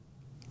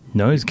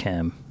Nose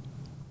cam.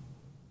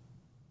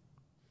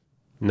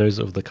 Nose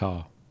of the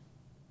car.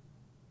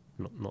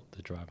 Not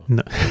the driver.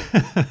 No.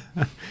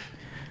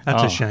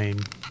 That's Oh. a shame.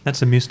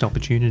 That's a missed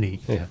opportunity.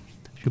 Yeah.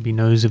 Should be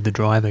nose of the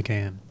driver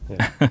cam.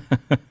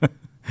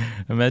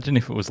 Imagine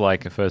if it was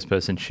like a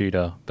first-person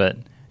shooter, but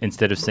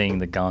instead of seeing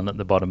the gun at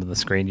the bottom of the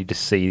screen, you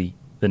just see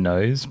the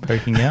nose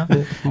poking out.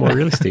 More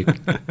realistic.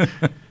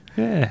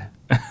 Yeah.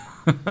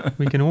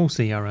 We can all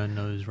see our own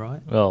nose,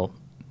 right? Well,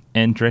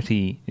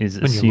 Andretti is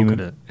When you look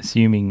at it.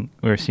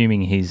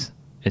 assuming he's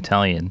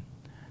Italian,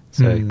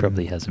 so he Hmm.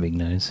 probably has a big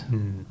nose.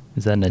 Hmm.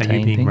 Is that an Are you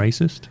Italian being thing?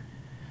 racist?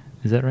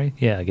 Is that right?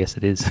 Yeah, I guess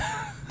it is.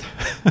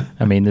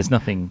 I mean, there's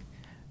nothing.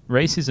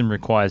 Racism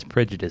requires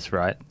prejudice,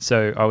 right?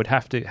 So I would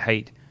have to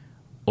hate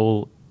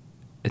all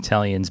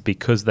Italians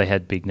because they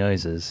had big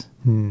noses.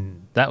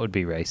 That would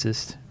be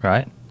racist,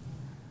 right?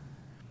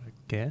 I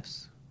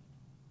guess.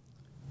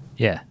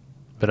 Yeah,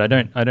 but I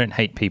don't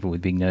hate people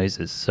with big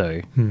noses.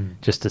 So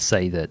just to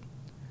say that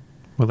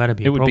Well, that'd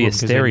be it a would problem, be a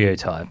 'cause then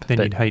stereotype. Then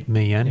but you'd hate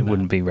me and it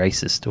wouldn't be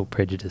racist or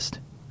prejudiced.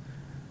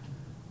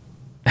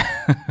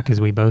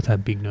 because we both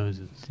have big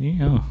noses.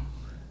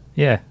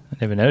 Yeah, I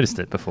never noticed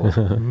it before.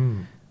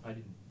 Mm.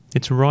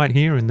 It's right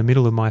here in the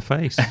middle of my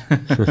face.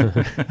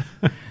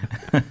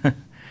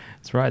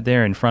 It's right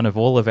there in front of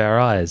all of our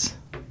eyes.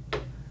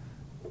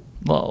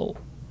 Lol.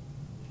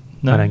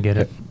 I don't get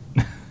it.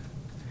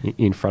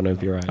 In front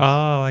of your eyes.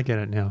 Oh, I get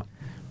it now.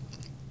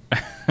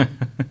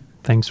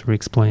 Thanks for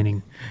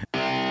explaining.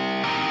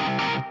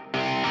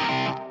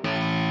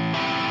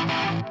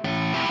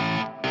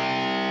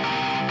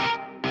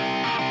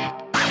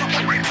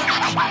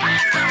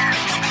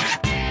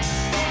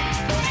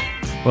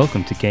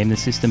 Welcome to Game the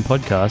System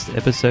Podcast,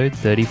 episode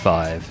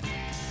 35.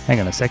 Hang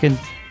on a second.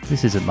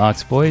 This isn't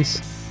Mark's voice.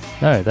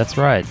 No, that's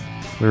right.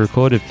 We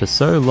recorded for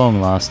so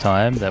long last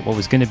time that what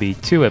was going to be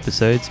 2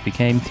 episodes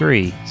became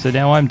 3. So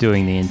now I'm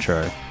doing the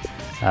intro.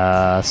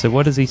 So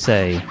what does he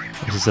say?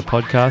 This is a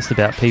podcast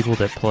about people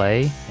that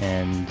play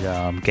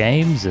and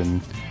games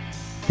and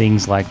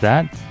things like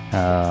that.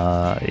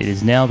 It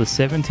is now the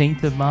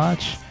 17th of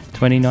March,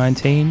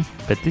 2019,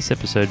 but this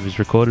episode was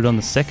recorded on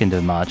the 2nd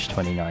of March,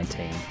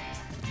 2019.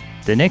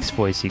 The next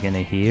voice you're going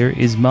to hear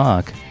is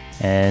Mark,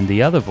 and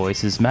the other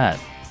voice is Matt,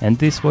 and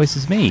this voice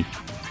is me,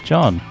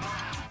 John.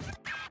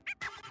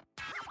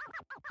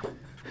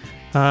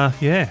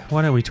 Yeah,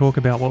 why don't we talk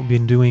about what we've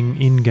been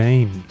doing in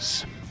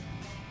games?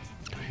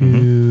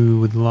 Who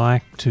would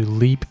like to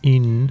leap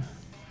in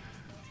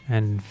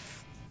and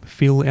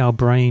fill our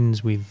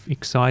brains with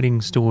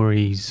exciting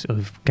stories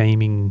of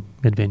gaming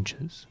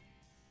adventures?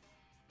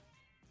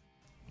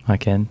 I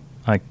can.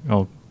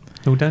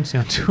 Oh, don't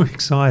sound too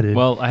excited.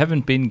 Well, I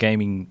haven't been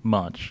gaming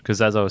much,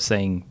 because as I was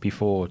saying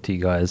before to you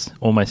guys,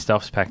 all my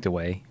stuff's packed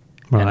away.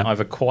 Right. And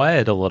I've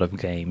acquired a lot of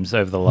games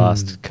over the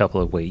last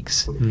couple of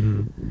weeks.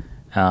 Mhm.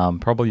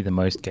 Probably the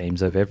most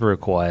games I've ever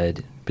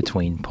acquired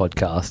between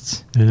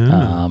podcasts.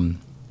 Ah.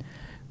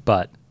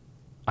 But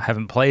I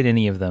haven't played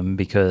any of them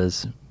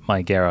because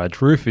my garage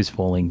roof is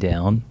falling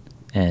down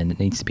and it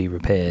needs to be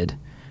repaired.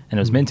 And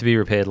it was meant to be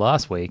repaired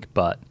last week,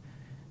 but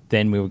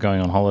then we were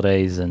going on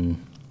holidays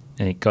and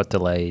it got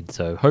delayed.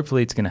 So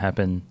hopefully it's going to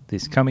happen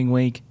this coming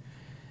week,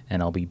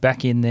 and I'll be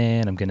back in there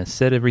and I'm going to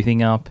set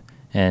everything up,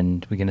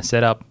 and we're going to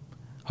set up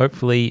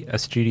hopefully a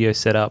studio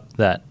setup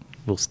that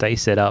will stay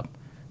set up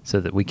so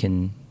that we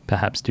can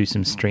perhaps do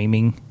some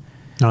streaming.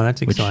 Oh,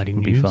 that's which exciting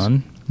would news. be fun.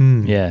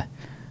 Hmm. Yeah.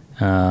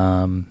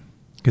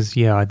 Because,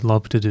 I'd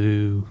love to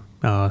do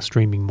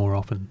streaming more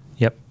often.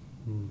 Yep.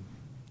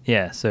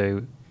 Yeah,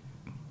 so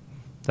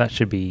that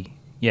should be...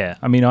 Yeah,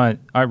 I mean,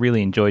 I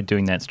really enjoyed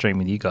doing that stream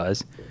with you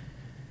guys.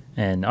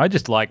 And I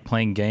just like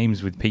playing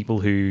games with people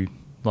who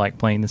like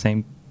playing the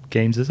same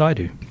games as I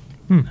do.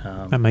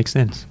 That makes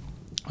sense.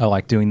 I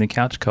like doing the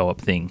couch co-op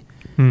thing,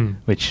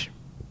 which...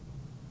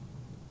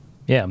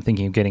 Yeah, I'm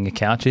thinking of getting a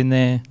couch in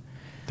there.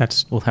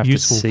 That's We'll have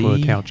useful to see. for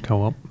a couch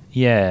co-op.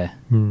 Yeah.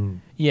 Hmm.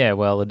 Yeah,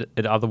 well,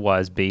 it'd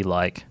otherwise be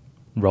like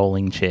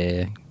rolling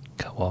chair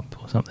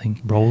co-op or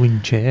something.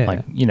 Rolling chair.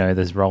 Like,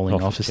 there's rolling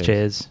Office office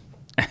chairs.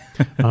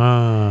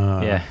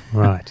 Ah, Yeah.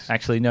 right.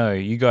 Actually, no,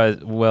 you guys,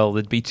 well,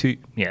 there'd be too...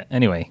 Yeah,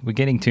 anyway, we're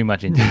getting too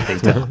much into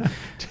detail.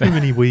 Too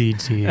many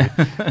weeds here.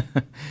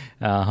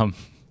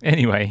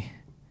 Anyway,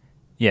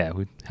 yeah,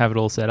 we'd have it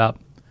all set up,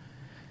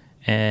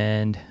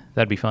 and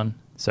that'd be fun.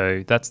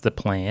 So that's the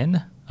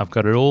plan. I've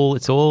got it all...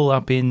 It's all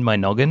up in my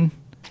noggin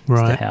as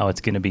Right. to how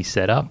it's going to be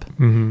set up.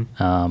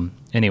 Mm-hmm.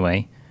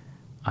 Anyway,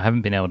 I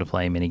haven't been able to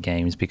play many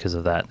games because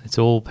of that. It's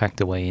all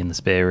packed away in the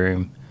spare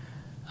room.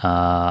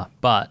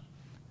 But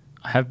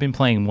I have been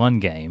playing one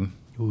game.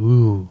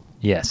 Ooh.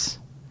 Yes.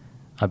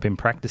 I've been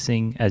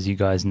practicing, as you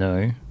guys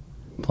know,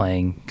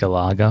 playing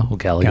Galaga or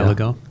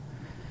Galaga.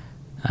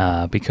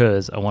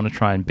 Because I want to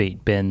try and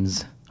beat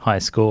Ben's high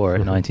score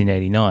at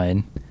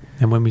 1989.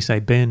 And when we say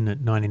Ben at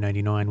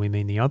 1989, we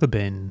mean the other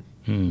Ben.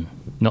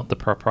 Not the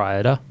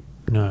proprietor.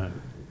 No.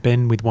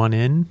 Ben with one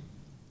N.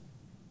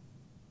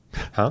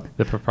 Huh?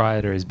 The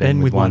proprietor is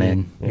Ben with one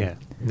N. Yeah.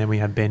 And then we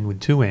have Ben with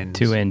two N's.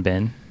 2N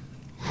Ben.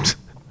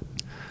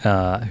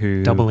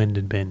 who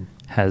Double-ended Ben.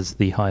 has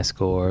the high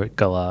score of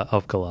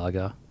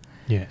Galaga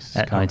Yes.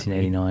 at currently.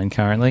 1989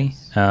 currently.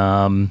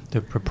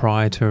 The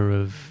proprietor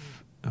of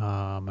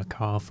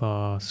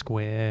MacArthur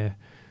Square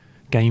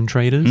Game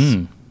Traders.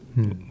 Mm.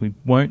 Hmm. We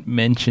won't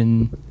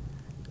mention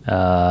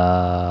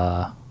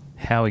how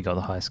he got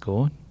the high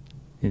score,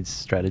 his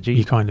strategy.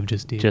 You kind of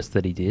just did. Just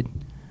that he did.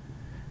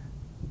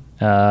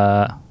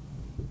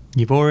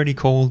 You've already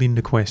called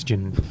into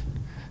question.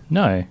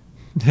 No.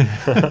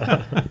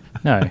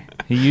 No.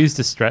 He used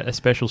a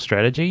special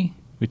strategy,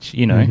 which,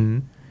 you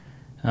know,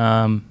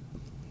 Mhm.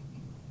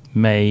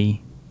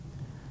 may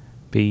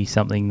be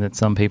something that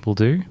some people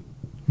do.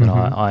 But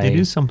Mhm. It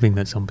is something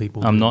that some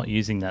people I'm do. not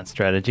using that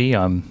strategy.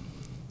 Are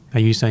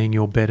you saying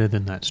you're better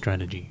than that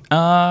strategy?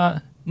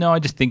 No, I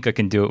just think I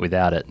can do it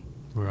without it.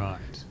 Right.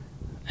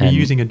 And- You're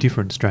using a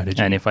different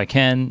strategy. And if I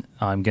can,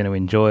 I'm going to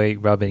enjoy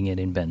rubbing it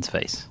in Ben's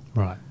face.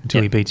 Right.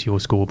 Until he Yep. beats your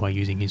score by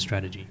using his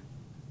strategy.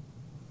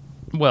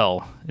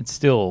 Well,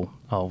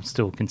 I'll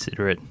still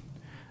consider it.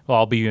 Well,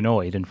 I'll be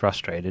annoyed and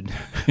frustrated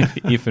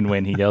if and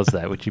when he does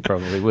that, which he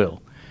probably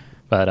will.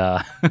 But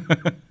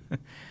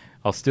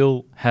I'll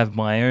still have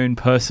my own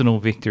personal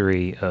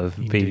victory of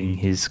beating Indeed.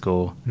 his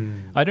score. Hmm.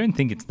 I don't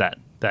think it's that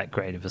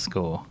great of a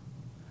score,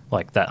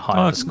 like that high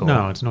of a it's, score.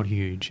 no, it's not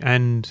huge.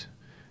 And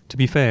to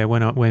be fair,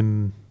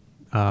 when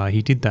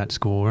he did that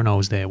score and I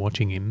was there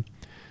watching him,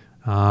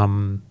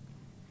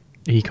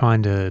 he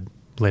kind of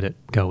let it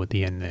go at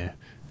the end there.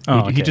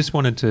 Oh, He okay. just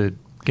wanted to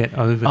get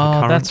over the Oh,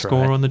 current that's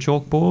score right. on the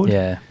chalkboard,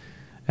 Yeah,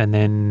 and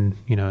then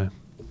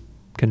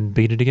can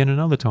beat it again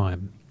another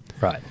time.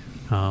 right.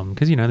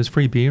 Because there's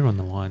free beer on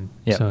the line,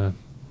 Yep. so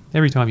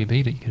every time you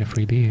beat it, you get a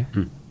free beer.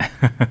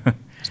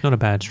 It's not a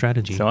bad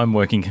strategy. So I'm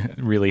working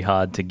really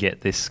hard to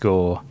get this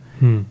score,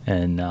 Hmm.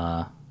 and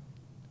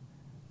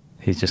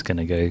he's just going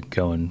to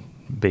go and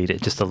beat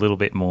it just a little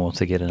bit more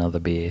to get another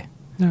beer.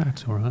 No,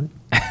 that's all right.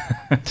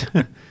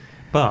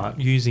 But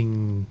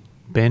using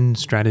Ben's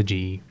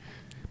strategy,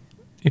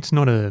 it's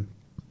not a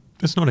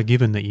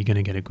given that you're going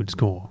to get a good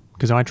score,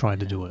 because I tried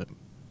to do it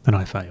and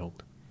I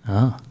failed.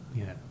 Ah,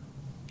 Yeah.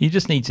 you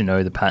just need to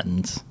know the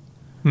patterns.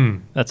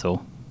 That's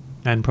all.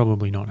 And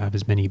probably not have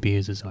as many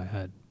beers as I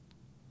had.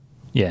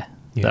 Yeah,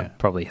 Yeah. that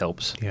probably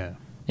helps. Yeah.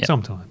 Yep.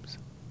 Sometimes.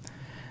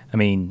 I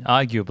mean,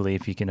 arguably,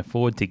 if you can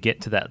afford to get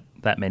to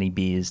that many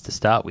beers to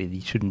start with, you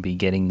shouldn't be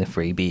getting the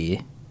free beer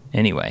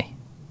anyway,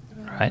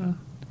 right?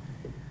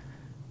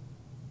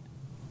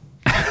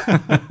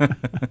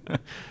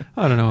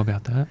 I don't know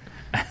about that.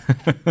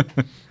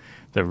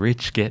 The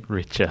rich get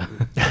richer.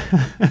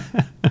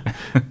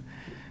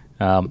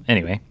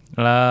 Anyway,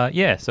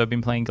 yeah. So I've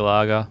been playing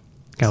Galaga.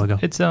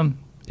 Galaga.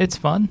 It's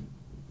fun.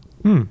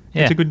 Yeah.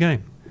 Yeah. It's a good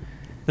game.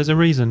 There's a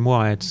reason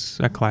why it's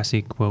a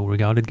classic,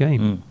 well-regarded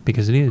game, Mm.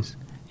 because it is.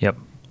 Yep.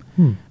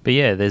 But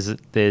yeah,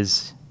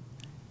 there's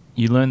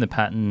you learn the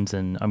patterns,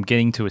 and I'm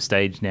getting to a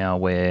stage now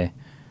where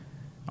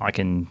I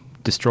can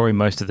destroy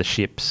most of the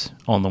ships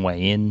on the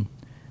way in.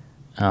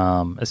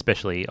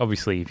 Especially,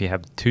 obviously, if you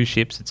have two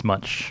ships, it's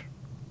much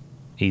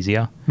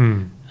easier.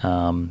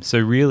 So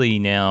really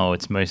now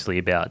it's mostly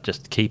about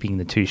just keeping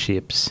the two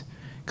ships,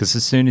 because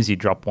as soon as you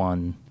drop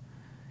one,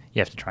 you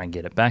have to try and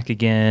get it back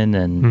again,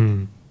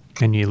 and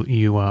And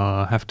you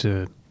have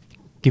to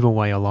give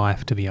away a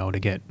life to be able to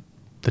get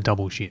the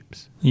double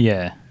ships.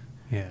 yeah.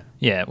 Yeah.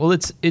 Yeah, well,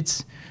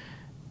 it's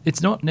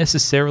not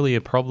necessarily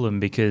a problem,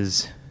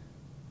 because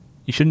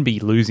you shouldn't be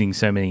losing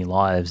so many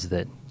lives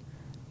that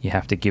you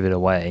have to give it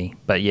away.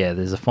 But yeah,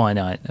 there's a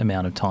finite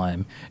amount of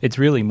time. It's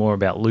really more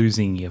about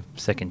losing your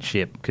second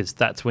ship, because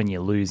that's when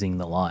you're losing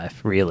the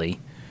life, really.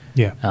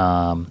 Yeah.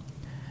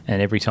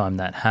 And every time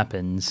that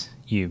happens,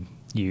 you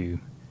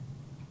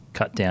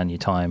cut down your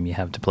time you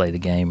have to play the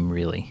game,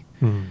 really.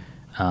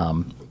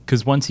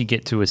 Because once you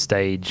get to a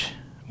stage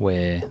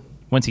where,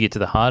 once you get to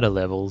the harder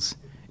levels,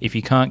 if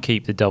you can't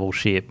keep the double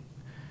ship,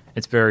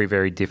 it's very,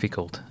 very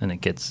difficult, and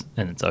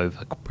it's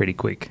over pretty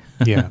quick.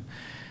 Yeah.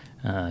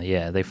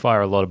 Yeah, they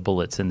fire a lot of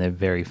bullets, and they're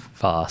very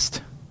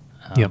fast.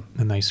 Yep.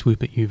 And they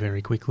swoop at you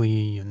very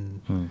quickly,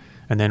 and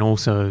then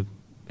also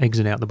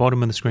exit out the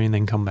bottom of the screen,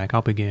 then come back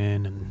up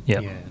again, and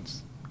Yep. yeah,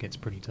 it gets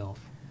pretty tough.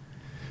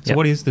 So Yep.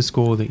 what is the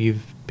score that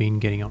you've been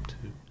getting up to?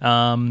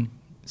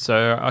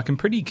 So I can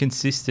pretty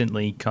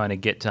consistently kind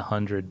of get to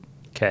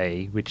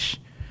 100k, which,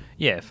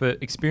 yeah, for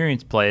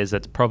experienced players,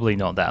 that's probably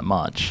not that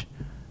much.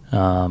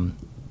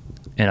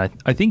 And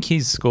I think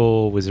his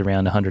score was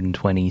around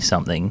 120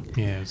 something.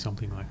 Yeah,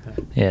 something like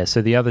that. Yeah,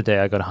 so the other day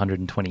I got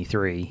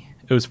 123.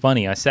 It was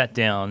funny. I sat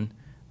down,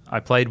 I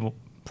played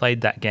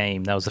that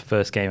game. That was the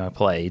first game I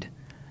played.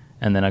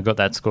 And then I got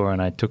that score,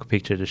 and I took a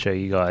picture to show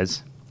you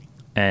guys.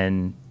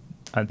 And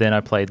then I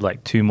played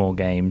like 2 more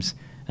games,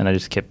 and I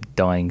just kept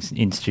dying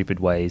in stupid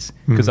ways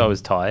because I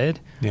was tired.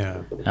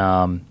 Yeah.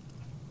 And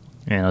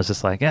I was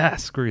just like,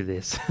 screw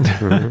this.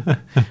 But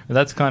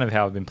that's kind of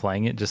how I've been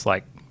playing it, just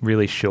like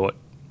really short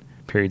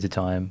periods of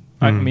time.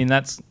 I mean,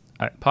 that's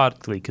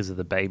partly because of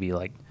the baby.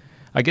 Like,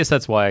 I guess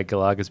that's why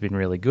Galaga's been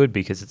really good,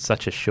 because it's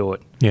such a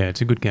short. Yeah,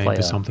 it's a good game Player.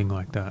 for something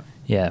like that.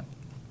 Yeah.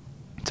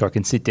 So I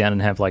can sit down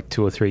and have like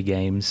 2 or 3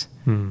 games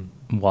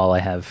while I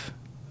have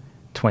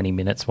 20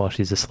 minutes while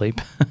she's asleep.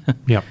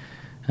 Yep.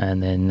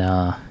 And then,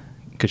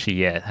 because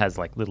she, has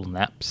like little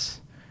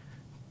naps.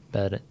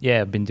 But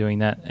I've been doing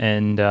that.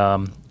 And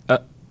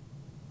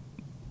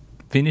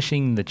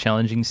finishing the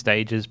challenging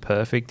stages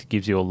perfect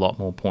gives you a lot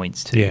more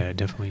points too. Yeah, it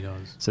definitely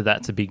does. So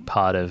that's a big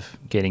part of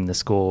getting the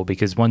score,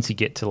 because once you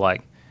get to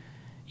like,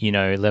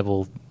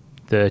 level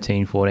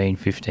 13, 14,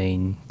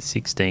 15,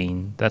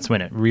 16, that's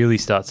when it really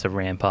starts to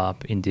ramp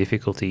up in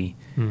difficulty.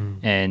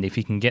 And if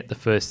you can get the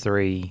first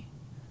 3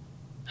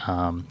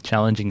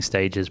 challenging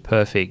stages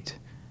perfect,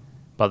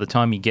 by the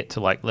time you get to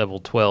like level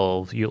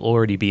 12, you'll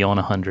already be on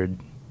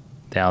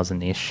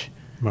 100,000-ish.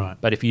 Right.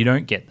 But if you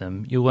don't get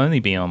them, you'll only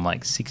be on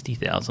like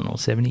 60,000 or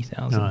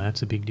 70,000. No,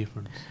 that's a big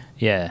difference.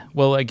 Yeah.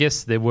 Well, I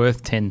guess they're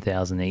worth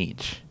 10,000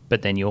 each,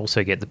 but then you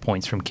also get the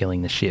points from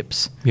killing the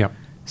ships. Yep.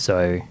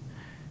 So,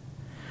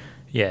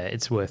 yeah,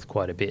 it's worth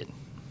quite a bit.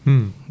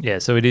 Hmm. Yeah,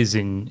 so it is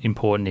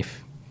important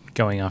if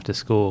going after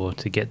score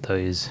to get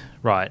those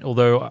right.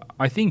 Although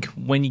I think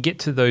when you get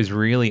to those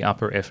really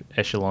upper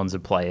echelons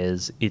of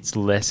players, it's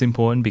less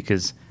important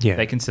because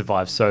they can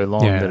survive so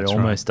long that it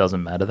almost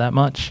doesn't matter that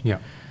much. Yeah.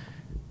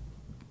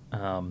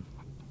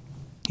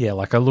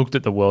 Like I looked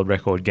at the world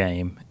record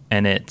game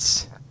and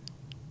it's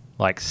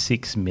like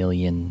 6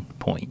 million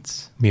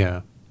points.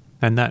 Yeah.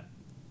 And that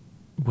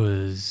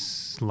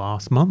was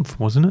last month,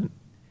 wasn't it?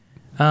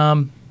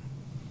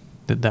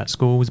 That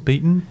score was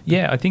beaten?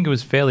 Yeah, I think it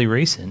was fairly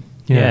recent.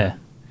 Yeah. Yeah.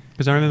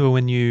 Because I remember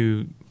when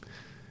you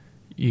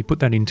put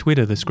that in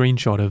Twitter, the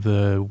screenshot of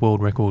the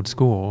world record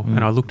score,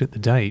 and I looked at the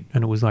date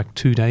and it was like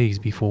 2 days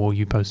before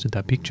you posted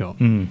that picture.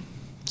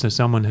 So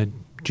someone had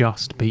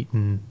just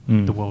beaten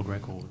the world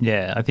record.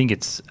 Yeah, I think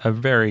it's a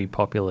very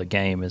popular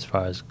game as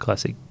far as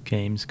classic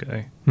games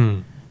go.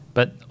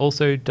 But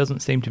also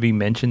doesn't seem to be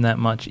mentioned that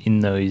much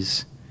in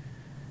those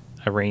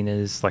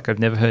arenas. Like I've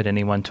never heard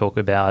anyone talk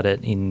about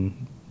it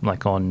in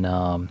like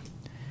on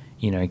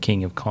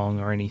King of Kong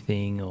or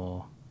anything,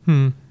 or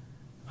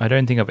I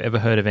don't think I've ever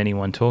heard of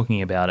anyone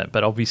talking about it,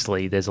 but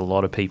obviously there's a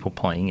lot of people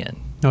playing it.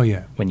 Oh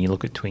yeah. When you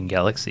look at Twin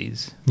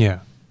Galaxies. Yeah.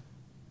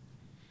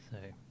 So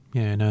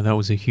yeah, no, that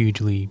was a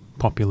hugely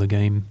popular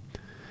game.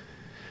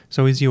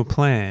 So is your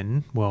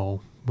plan,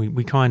 well,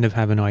 we kind of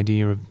have an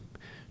idea of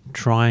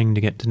trying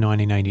to get to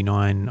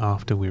 1989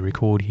 after we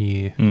record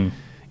here.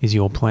 Is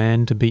your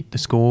plan to beat the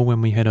score when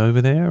we head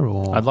over there?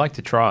 Or I'd like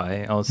to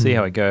try. I'll see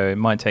how it goes. It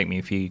might take me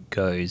a few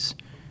goes.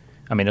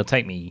 I mean, it'll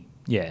take me,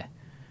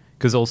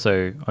 because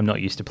also I'm not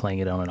used to playing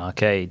it on an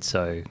arcade,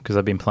 so because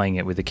I've been playing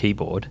it with a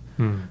keyboard.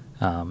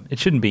 It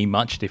shouldn't be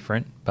much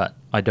different, but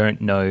I don't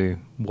know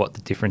what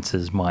the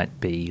differences might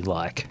be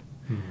like.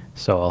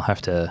 So I'll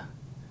have to...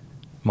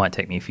 Might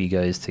take me a few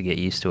goes to get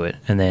used to it,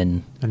 and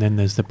then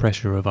there's the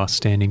pressure of us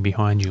standing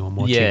behind you and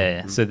watching.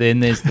 Yeah, so then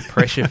there's the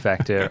pressure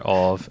factor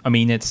of... I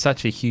mean, it's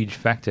such a huge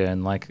factor,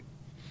 and like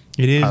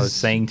it is. I was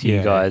saying to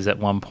you guys at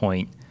one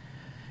point,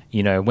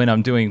 when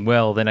I'm doing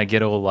well, then I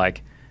get all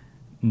like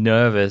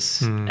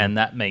nervous, and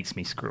that makes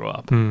me screw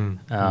up.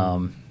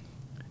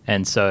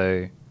 And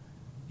so,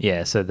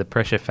 so the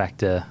pressure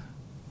factor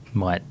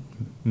might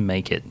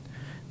make it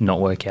not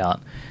work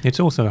out. It's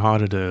also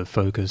harder to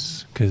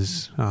focus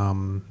because...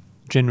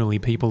 generally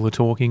people are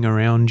talking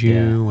around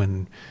you,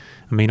 and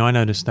I mean I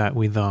noticed that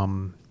with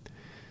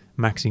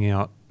maxing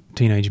out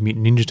Teenage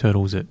Mutant Ninja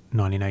Turtles at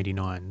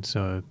 1989,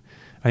 so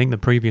I think the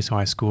previous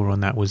high score on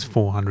that was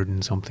 400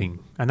 and something,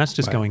 and that's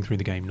just going through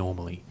the game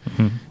normally.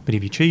 But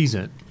if you cheese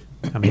it,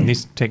 I mean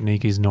this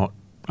technique is not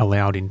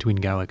allowed in Twin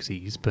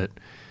Galaxies, but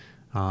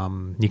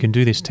you can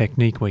do this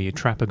technique where you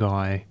trap a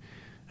guy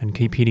and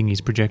keep hitting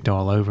his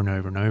projectile over and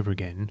over and over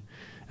again,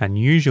 and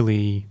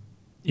usually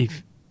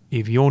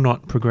if you're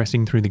not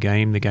progressing through the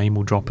game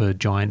will drop a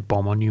giant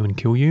bomb on you and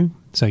kill you.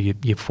 So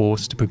you're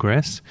forced to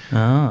progress.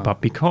 But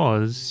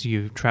because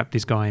you've trapped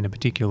this guy in a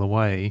particular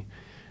way,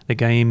 the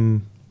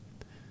game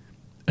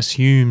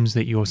assumes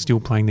that you're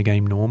still playing the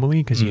game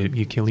normally because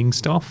you're killing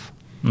stuff.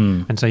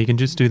 And so you can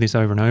just do this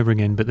over and over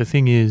again. But the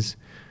thing is,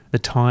 the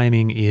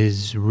timing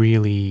is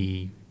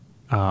really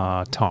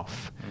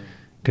tough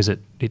because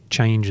it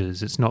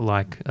changes. It's not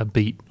like a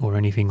beat or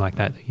anything like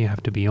that you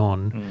have to be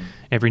on.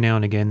 Every now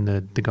and again,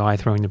 the guy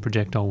throwing the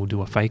projectile will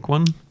do a fake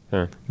one.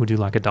 He'll do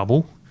like a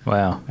double.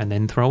 Wow. And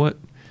then throw it.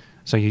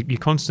 So you're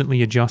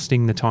constantly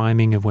adjusting the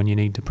timing of when you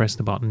need to press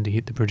the button to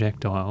hit the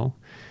projectile.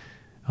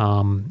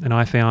 And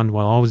I found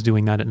while I was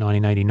doing that at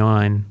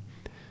 1989,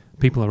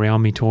 people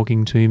around me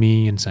talking to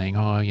me and saying,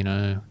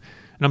 and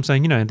I'm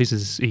saying, this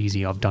is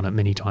easy. I've done it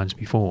many times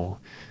before.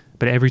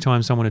 But every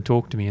time someone would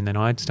talk to me and then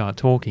I'd start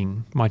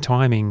talking, my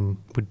timing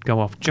would go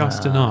off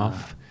just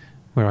enough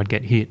where I'd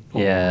get hit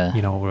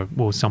or,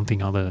 or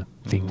something other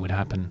thing would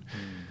happen.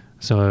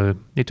 So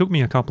it took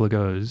me a couple of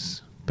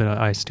goes, but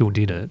I still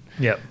did it.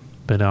 Yep.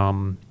 But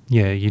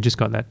you just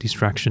got that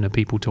distraction of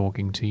people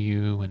talking to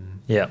you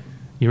and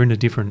you're in a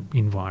different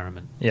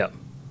environment. Yep.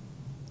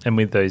 And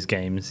with those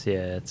games,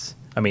 it's...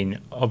 I mean,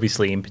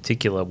 obviously in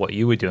particular what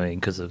you were doing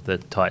because of the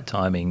tight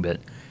timing, but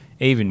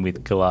even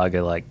with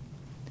Galaga, like...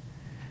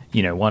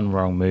 one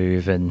wrong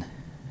move and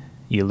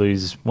you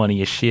lose one of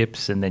your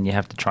ships, and then you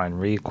have to try and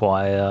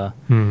reacquire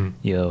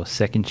your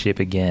second ship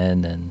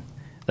again, and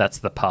that's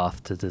the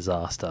path to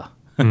disaster.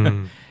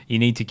 You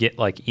need to get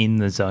like in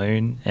the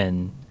zone,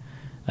 and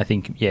I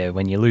think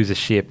when you lose a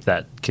ship,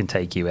 that can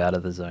take you out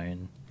of the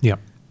zone. Yep.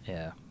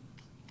 Yeah.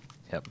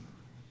 Yep.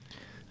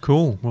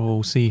 Cool. Well,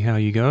 we'll see how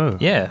you go.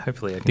 Yeah,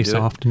 hopefully I can this do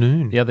it.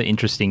 afternoon. The other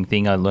interesting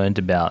thing I learned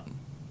about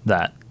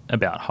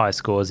high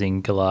scores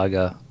in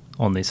Galaga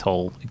on this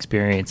whole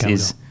experience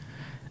is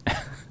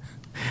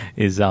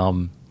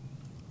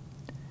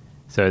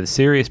so the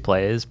serious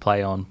players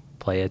play on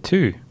player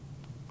 2.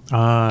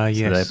 Yes.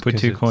 So they put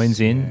 2 coins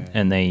in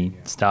and they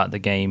start the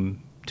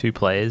game 2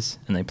 players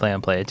and they play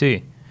on player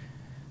 2.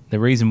 The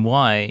reason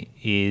why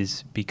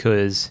is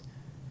because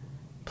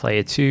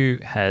player 2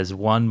 has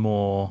one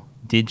more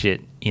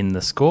digit in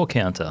the score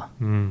counter.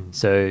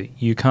 So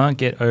you can't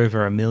get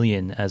over 1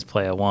 million as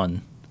player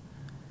 1.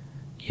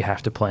 You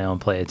have to play on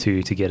player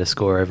 2 to get a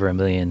score over 1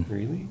 million.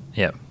 Really?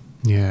 Yep.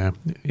 Yeah.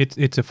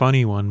 It's a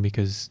funny one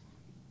because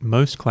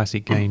most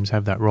classic games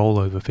have that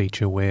rollover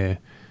feature where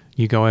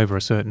you go over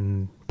a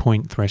certain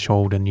point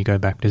threshold and you go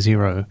back to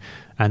 0,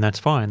 and that's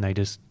fine. They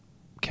just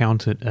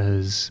count it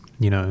as,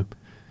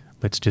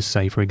 let's just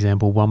say, for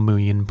example, 1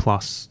 million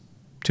plus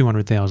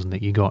 200,000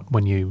 that you got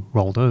when you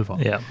rolled over.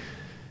 Yeah.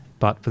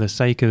 But for the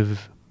sake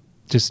of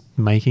just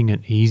making it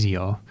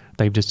easier,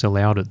 they've just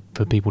allowed it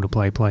for people to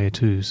play player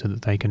 2 so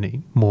that they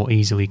can more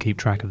easily keep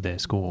track of their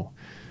score,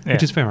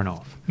 which is fair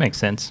enough. Makes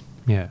sense.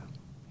 Yeah.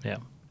 Yeah.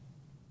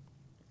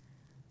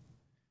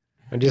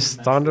 I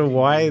just wonder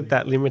why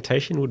that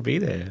limitation would be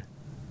there.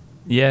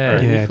 Yeah.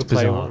 Only Yeah, for it's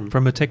player bizarre. 1.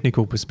 From a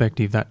technical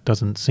perspective, that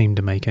doesn't seem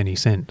to make any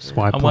sense.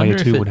 Why I player wonder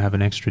if 2 it- would have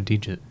an extra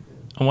digit.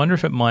 I wonder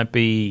if it might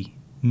be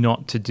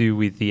not to do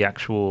with the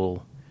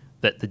actual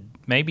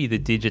maybe the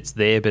digit's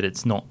there, but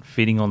it's not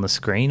fitting on the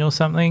screen or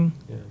something.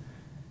 Yeah.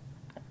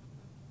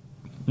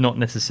 Not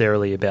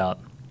necessarily about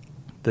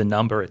the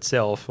number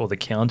itself or the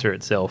counter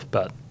itself,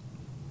 but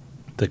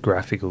the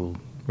graphical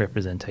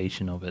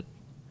representation of it.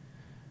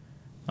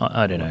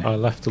 I don't know.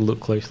 I'll have to look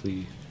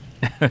closely.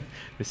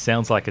 This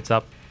sounds like it's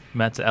up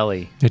Matt's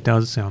alley. It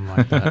does sound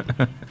like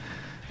that.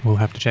 We'll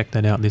have to check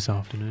that out this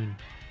afternoon.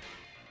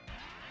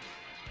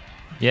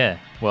 Yeah.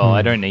 Well,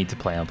 I don't need to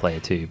play on player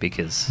 2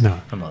 because No,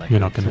 I'm not that you're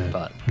good, not going to.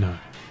 But No.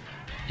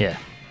 yeah.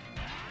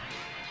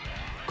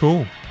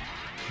 Cool.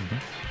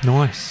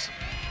 Nice.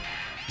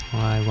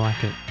 I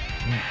like it.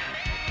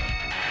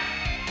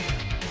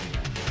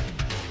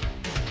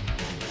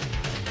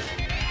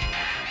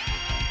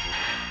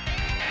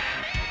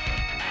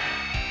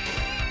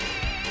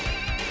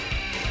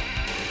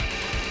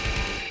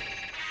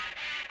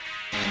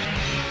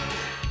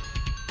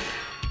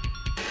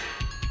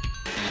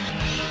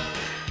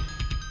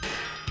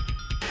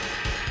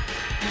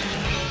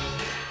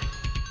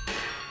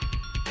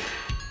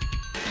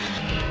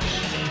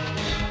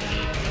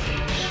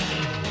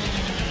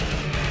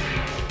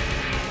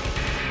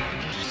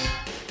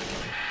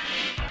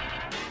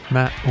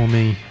 Matt or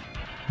me?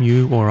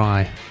 You or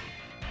I?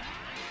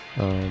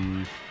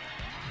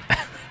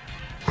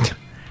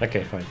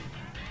 Okay, fine.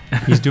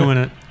 He's doing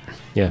it.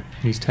 Yeah.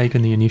 He's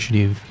taken the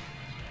initiative.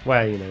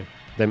 Well,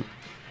 them.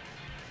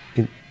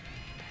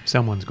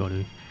 Someone's got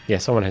to. Yeah,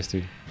 someone has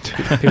to.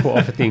 People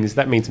offer things.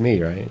 That means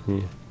me, right? Yeah.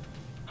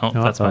 Oh,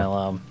 that's my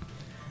alarm.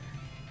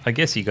 I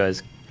guess you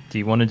guys, do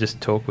you want to just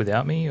talk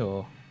without me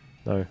or?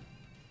 No.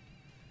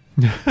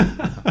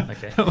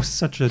 Okay. That was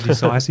such a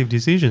decisive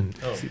decision.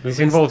 This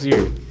involves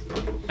you.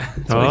 At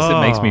least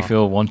it makes me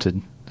feel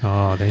wanted.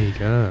 Oh, there you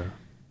go.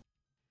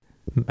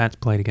 Matt's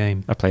played a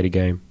game. I played a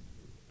game.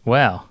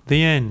 Wow.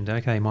 The end.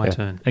 Okay, my Yeah.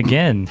 turn.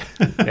 Again.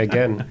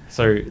 Again.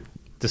 So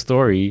the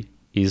story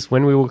is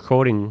when we were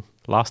recording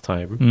last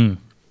time,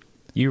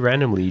 you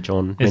randomly,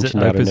 John, Is it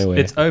mentioned out of Opus? nowhere.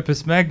 It's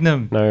Opus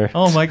Magnum. No.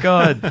 Oh my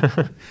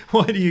God.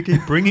 Why do you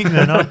keep bringing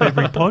that up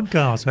every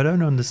podcast? I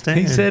don't understand.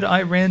 He said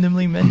I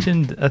randomly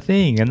mentioned a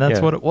thing and that's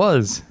Yeah. what it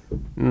was.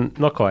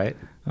 Not quite.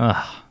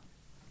 Ah.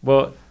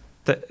 Well,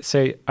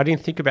 so I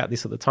didn't think about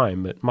this at the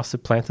time, but must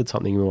have planted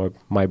something in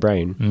my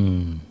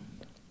brain.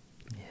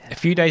 A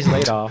few days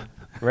later,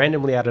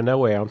 randomly out of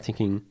nowhere, I'm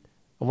thinking,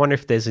 I wonder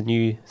if there's a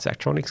new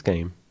Zachtronics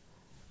game.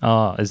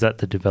 Oh, is that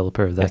the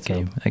developer of that That's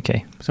game?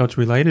 Okay. So it's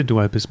related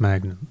to Opus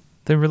Magnum.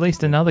 They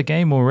released another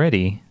game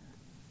already.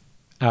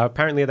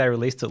 Apparently, they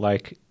released it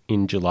like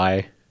in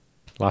July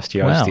last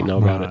year. I just didn't know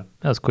about it.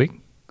 That was quick.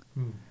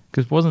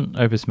 Because wasn't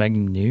Opus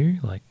Magnum new,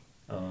 like,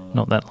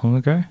 not that long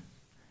ago?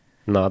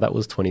 No, that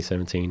was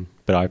 2017,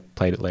 but I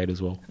played it late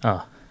as well.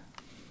 Ah.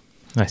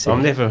 I see. So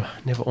I'm never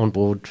on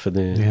board for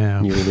the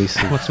new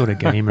release. What sort of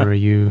gamer are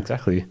you?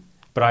 Exactly.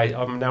 But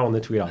I'm now on the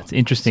Twitter. It's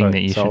interesting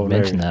that you should I'll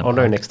mention know, that. I'll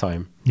know Mark. next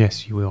time.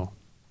 Yes, you will.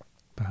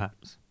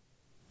 Perhaps.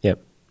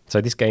 Yep. So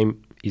this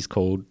game is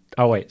called...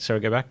 Oh, wait. Sorry,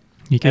 go back.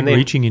 You keep And then-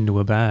 reaching into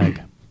a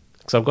bag.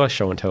 Because I've got a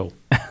show and tell.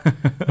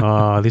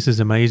 Oh, this is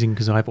amazing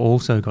because I've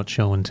also got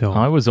show and tell.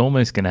 I was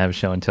almost going to have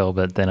show and tell,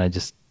 but then I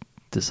just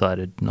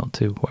decided not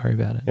to worry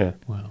about it. Yeah.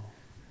 Wow.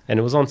 And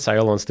it was on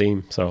sale on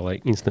Steam, so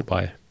like instant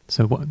buy.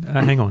 So what?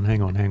 Hang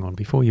on.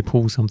 Before you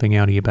pull something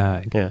out of your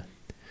bag, Yeah.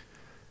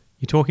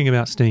 you're talking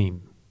about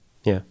Steam,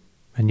 Yeah.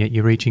 and yet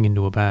you're reaching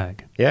into a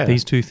bag. Yeah.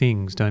 These two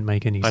things don't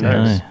make any I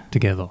know. sense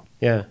together.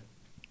 Yeah.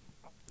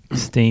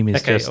 Steam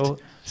is Okay, just well,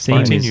 Steam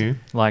continue.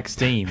 is like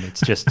Steam.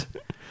 It's just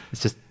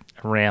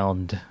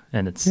round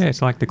and it's Yeah,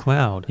 it's like the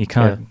cloud. you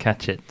can't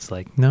catch it. It's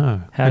like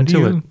No, how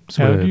until do it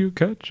sort of you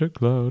catch a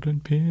cloud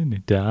and pin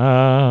it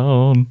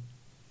down?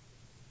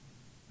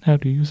 How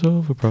do you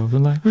solve a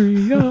problem like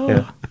we are?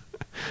 Yeah.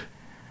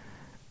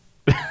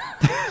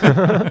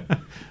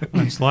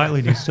 I'm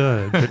slightly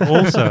disturbed, but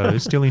also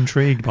still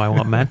intrigued by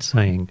what Matt's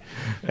saying.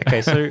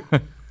 Okay, so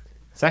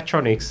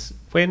Zachtronics,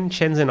 when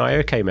Shenzhen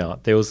IO came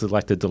out, there was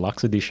like the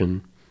deluxe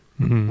edition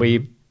Mhm. where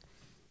you,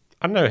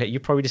 I don't know, you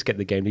probably just get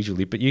the game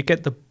digitally, but you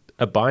get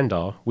a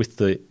binder with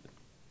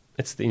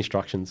it's the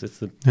instructions, it's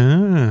the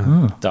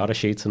Ah. data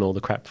sheets and all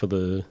the crap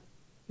for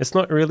it's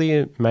not really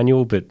a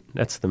manual, but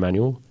that's the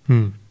manual.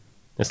 Hmm.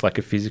 It's like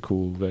a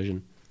physical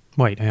version.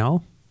 Wait,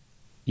 Al?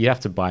 You have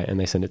to buy it and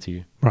they send it to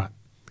you. Right,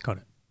 got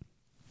it.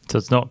 So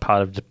it's not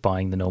part of just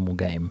buying the normal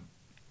game.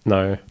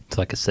 No. It's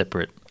like a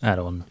separate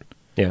add-on,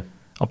 Yeah.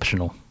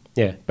 optional.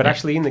 Yeah. But Yeah.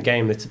 actually in the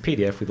game, it's a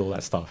PDF with all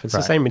that stuff. It's the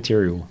Right. same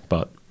material,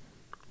 but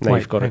now Wait,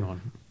 you've got hang it.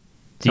 on.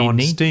 Do So you on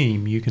need-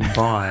 Steam, you can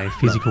buy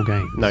physical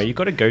games. No, you've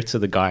got to go to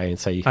the guy and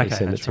say, "Can you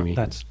send it that's to right. me?"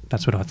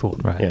 That's what I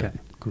thought. Right. Yeah. Okay,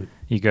 good.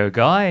 You go,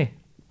 guy,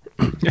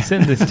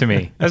 send this to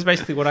me. That's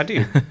basically what I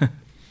do.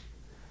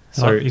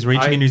 So he's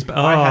reaching in his.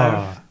 I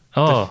have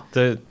Oh,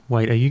 the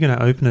Wait, are you going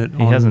to open it?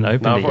 he hasn't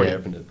opened no, I've it already yet.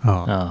 opened it.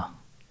 Oh, Oh,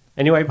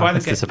 Anyway, buy the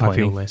that's game. I disappointing.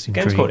 feel less The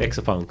game's called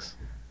intrigued. Exapunks.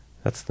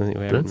 That's the way I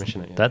haven't That's-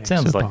 mentioned it yet. that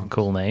sounds like a Exapunks.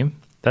 cool name.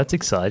 That's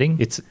exciting.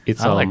 It's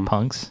I like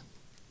punks.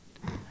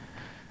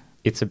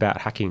 it's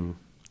about hacking,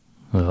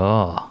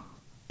 Oh,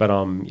 but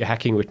you're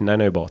hacking with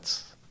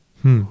nanobots.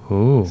 Hmm.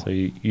 ooh. So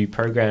you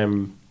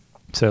program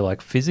So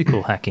like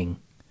physical hacking.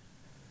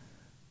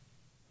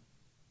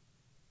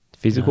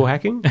 physical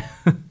hacking.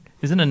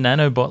 Isn't a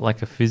nanobot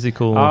like a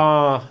physical,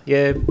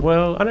 Yeah.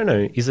 Well, I don't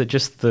know. Is it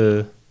just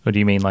the? or do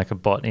you mean like a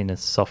bot in a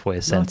software No,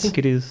 I sense? think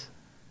it is.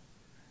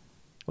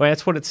 Well,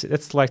 that's what it's.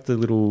 It's like the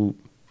little,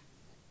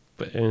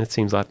 and it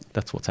seems like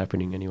that's what's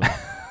happening anyway.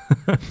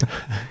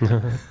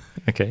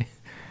 Okay.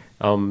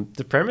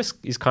 The premise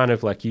is kind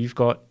of like you've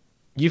got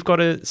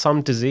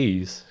some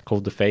disease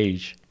called the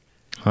phage,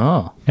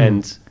 Oh,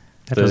 and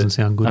That doesn't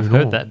sound good I've at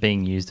heard all. that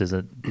being used as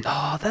a.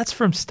 Oh, that's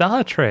from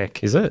Star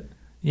Trek. is it? Is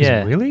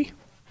Yeah, it really?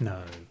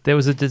 No. there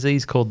was a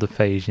disease called the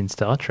phage in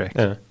Star Trek.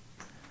 Yeah.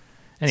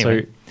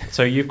 Anyway,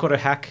 So you've got to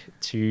hack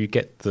to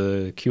get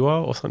the cure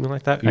or something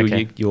like that.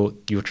 Okay. Your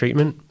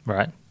treatment,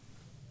 right.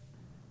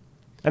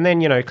 and then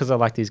because I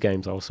like these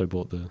games, I also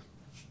bought the.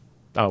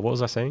 Oh, what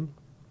was I saying?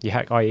 You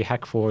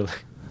hack for.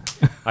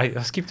 I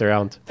skipped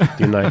around,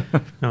 didn't I?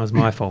 That was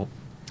my fault.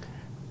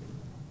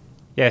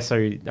 Yeah, so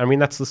I mean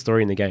that's the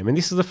story in the game, and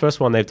this is the first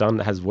one they've done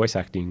that has voice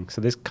acting. So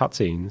there's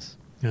cutscenes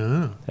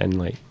Ah. and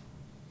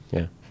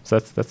yeah. So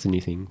that's the new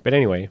thing. But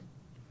anyway,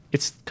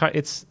 it's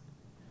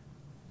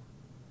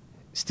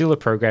still a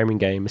programming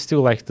game. It's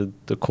still like the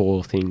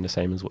core thing, the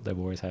same as what they've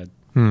always had.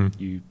 Hmm.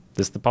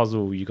 There's the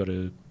puzzle. You got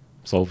to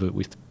solve it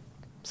with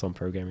some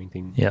programming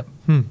thing. Yep.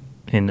 Hmm.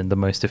 In the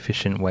most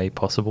efficient way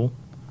possible.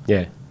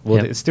 Yeah. Well,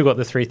 Yep. it's still got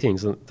the three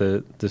things: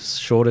 the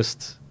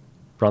shortest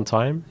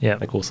runtime,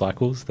 Yep. like all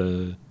cycles,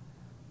 the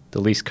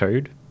least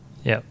code,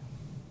 Yep.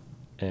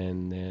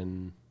 and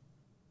then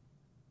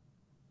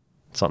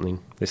something.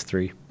 There's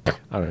three.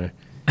 I don't know.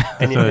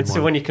 And third so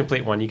one. when you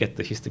complete one, you get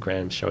the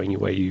histogram showing you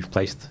where you've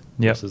placed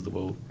Yep. versus the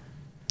world.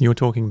 You were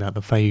talking about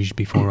the phage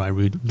before I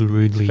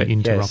rudely But,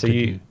 interrupted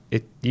yeah,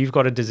 so you've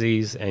got a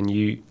disease, and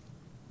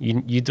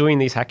you're doing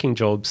these hacking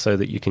jobs so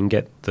that you can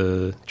get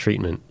the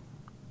treatment.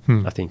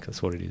 Hmm. I think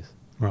that's what it is.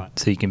 Right.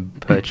 So you can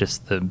purchase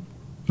the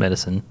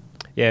medicine.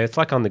 Yeah, it's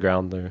like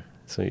underground though.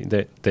 So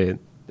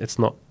it's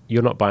not,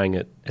 you're not buying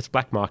it. It's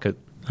black market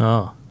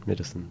Oh.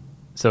 medicine.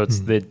 So it's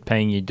Hmm. they're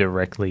paying you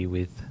directly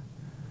with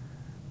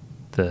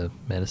the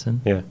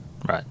medicine? Yeah.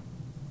 Right.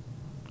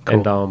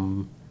 Cool.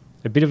 And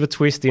a bit of a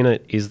twist in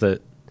it is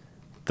that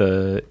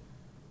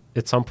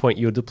at some point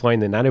you're deploying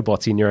the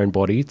nanobots in your own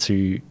body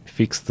to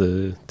fix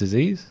the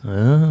disease.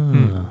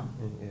 Ah.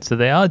 So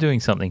they are doing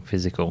something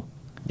physical.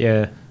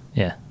 Yeah.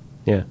 Yeah.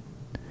 Yeah.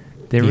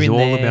 They're He's in all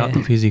there, about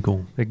the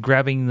physical. they're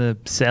grabbing the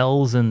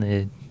cells and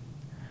they're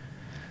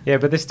Yeah,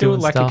 but there's still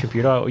Doing like stuff. a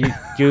computer.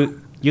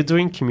 You're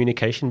doing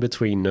communication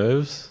between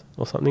nerves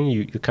or something.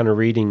 You're kind of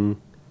reading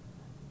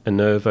a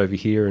nerve over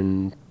here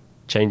and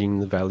changing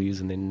the values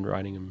and then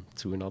writing them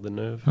to another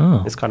nerve.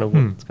 Oh. It's kind of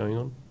Hmm. what's going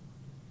on.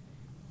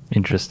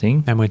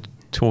 interesting. And we're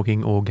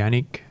talking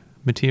organic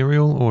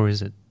material, or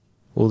is it?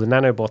 Well, the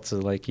nanobots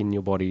are like in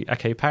your body.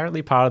 Okay,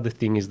 apparently part of the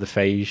thing is the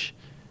phage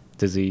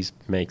disease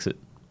makes it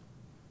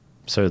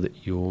so that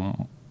you're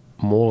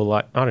more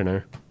like, I don't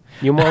know,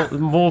 you're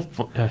more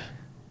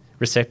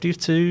receptive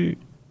to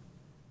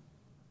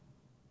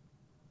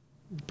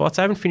bots.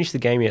 I haven't finished the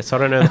game yet, so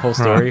I don't know the whole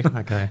story.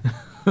 Okay.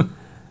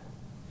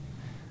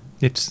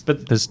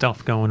 But- there's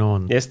stuff going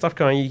on. There's stuff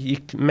going.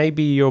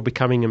 Maybe you're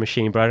becoming a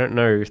machine, but I don't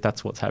know if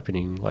that's what's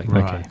happening. Like,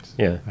 Right.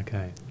 yeah,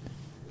 Okay.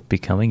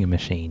 Becoming a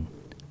machine.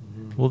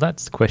 Well,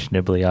 that's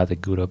questionably either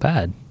good or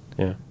bad.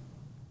 yeah,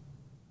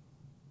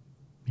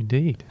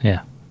 Indeed.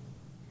 Yeah.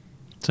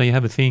 So you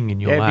have a thing in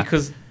your yeah. lap.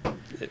 Because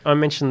I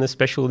mentioned the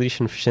special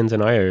edition for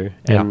Shenzhen IO,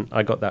 and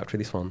I got that for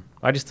this one.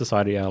 I just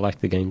decided I like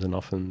the games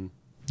enough, and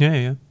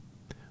Yeah.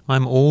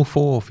 I'm all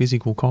for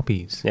physical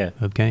copies Yeah.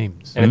 of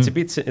games. it's a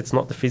bit. It's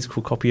not the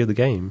physical copy of the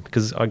game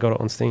because I got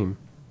it on Steam,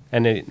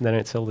 and they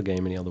don't sell the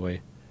game any other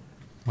way.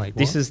 Wait,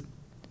 This what? is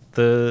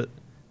the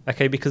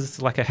because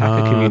it's like a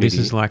hacker community. This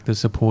is like the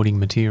supporting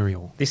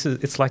material.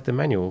 It's like the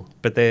manual,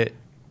 but they're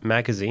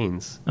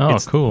magazines. Oh,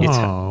 It's- cool. it's-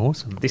 Oh,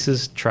 awesome. This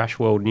is Trash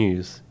World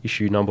News,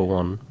 issue number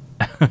 1.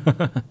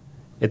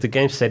 It's a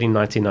game set in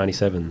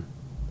 1997.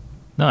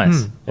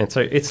 Nice. And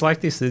so it's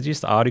like this. They're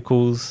just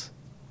articles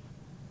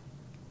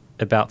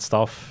about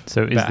stuff,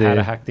 So is about how to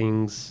there- hack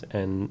things.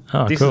 And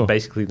Oh, this cool. is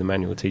basically the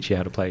manual to teach you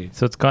how to play.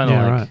 So it's kind of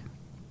Yeah, like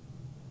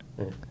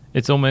right.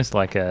 it's almost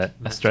like a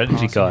strategy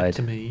Passing it guide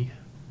to me.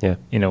 Yeah.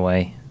 in a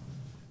way.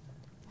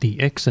 The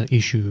EXA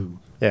issue.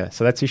 Yeah,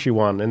 so that's issue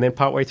 1. And then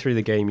partway through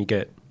the game,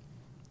 it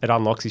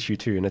unlocks issue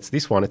 2. And it's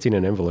this one. It's in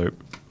an envelope.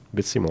 A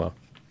bit similar.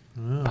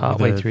 Oh,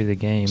 Partway with a through the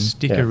game. Yeah,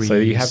 Stickery so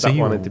you have that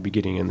one seal. at the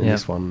beginning and then Yeah.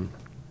 this one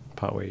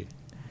partway.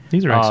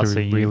 These are Ah, actually so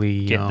you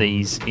really get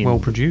these in- well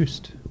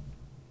produced.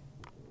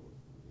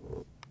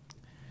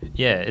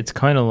 Yeah, it's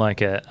kind of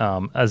like a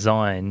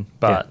zine,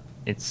 but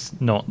it's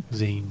not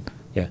Zine.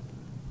 Yeah.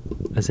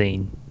 a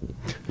zine.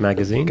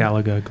 Magazine.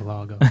 Galaga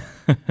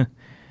Galaga.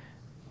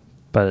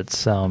 But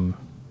it's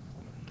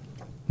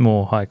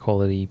more high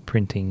quality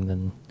printing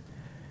than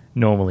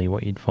normally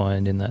what you'd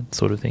find in that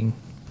sort of thing.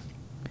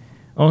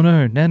 Oh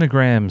no,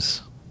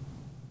 nanograms.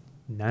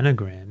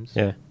 Nanograms.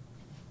 Yeah.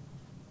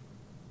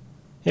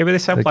 Yeah, but they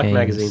sound The like games.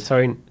 magazines.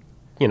 So,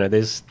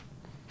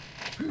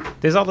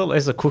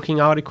 there's a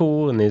cooking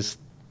article and there's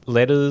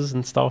letters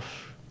and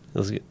stuff.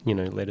 There's,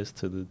 letters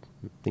to the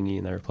thingy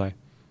and they reply.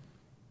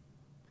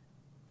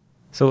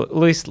 So at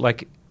least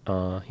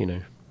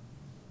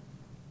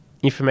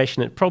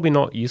information that's probably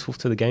not useful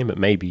to the game, but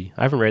maybe.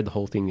 I haven't read the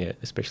whole thing yet,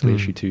 especially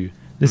issue 2.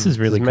 This is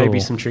really There's cool. maybe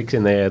some tricks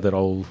in there that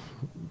I'll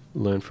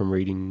learn from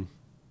reading.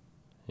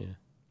 Yeah.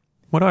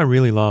 What I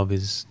really love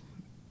is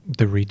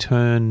the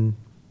return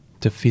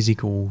to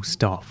physical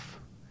stuff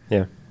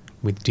Yeah.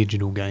 with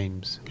digital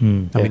games.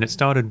 Hmm. I Yeah. mean, it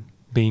started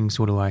being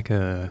sort of like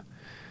a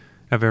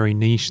very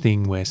niche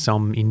thing where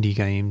some indie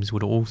games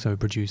would also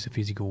produce a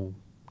physical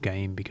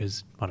game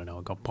because, I don't know,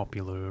 it got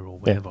popular or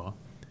whatever.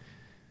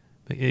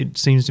 But it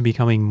seems to be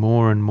becoming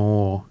more and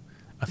more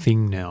a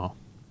thing now.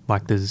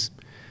 Like there's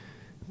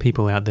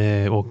people out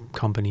there or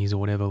companies or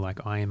whatever like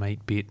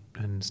IM8-bit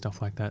and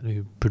stuff like that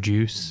who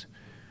produce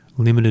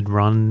limited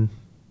run.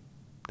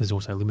 There's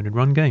also limited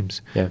run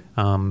games. Yeah.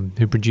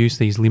 Who produce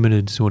these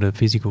limited sort of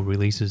physical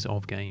releases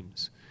of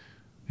games.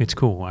 It's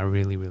cool. I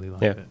really, really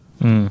like Yeah. it.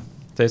 Hmm.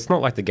 So it's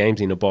not like the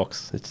game's in a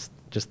box. It's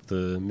just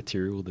the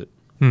material that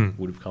Hmm.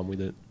 would have come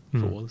with it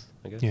if it was,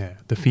 I guess. Yeah,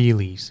 the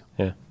feelies.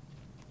 Yeah.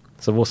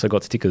 So I've also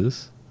got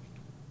stickers.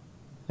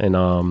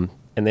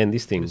 And then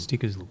this thing. The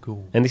stickers look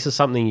cool. And this is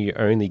something you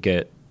only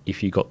get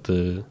if you got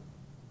the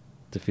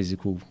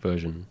physical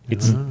version.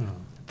 It's Ah.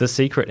 the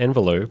secret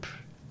envelope.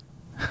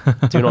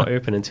 Do not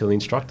open until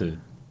instructed. And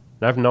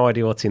I have no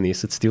idea what's in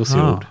this. It's still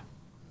sealed. Ah.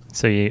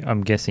 So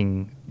I'm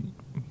guessing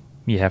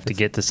you have to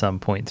get to some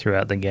point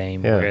throughout the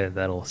game Yeah. where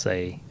that'll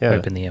say Yeah.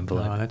 open the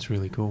envelope. Ah, that's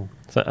really cool.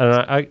 So and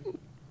I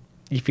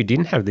if you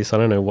didn't have this, I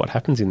don't know what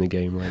happens in the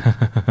game. Like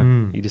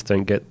Hmm. you just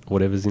don't get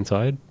whatever's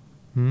inside.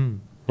 Hmm.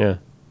 Yeah.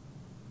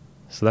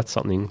 So that's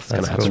something that's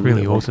going to That's happen.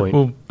 really at one awesome. point.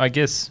 Well, I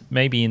guess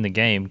maybe in the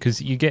game,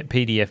 because you get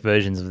PDF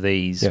versions of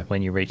these Yeah.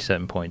 when you reach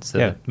certain points. So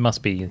Yeah. it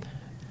must be.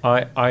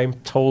 I'm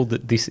told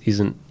that this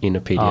isn't in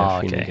a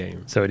PDF in the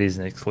game. So it is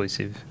an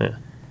exclusive. Yeah.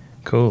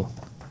 Cool.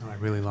 I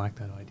really like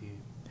that idea.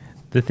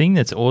 The thing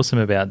that's awesome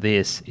about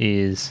this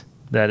is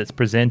that it's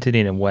presented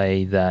in a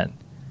way that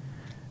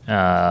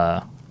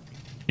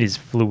is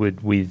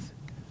fluid with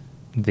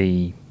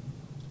the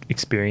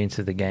experience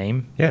of the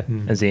game. Yeah.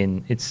 Mm. As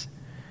in, it's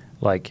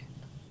like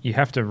you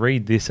have to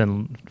read this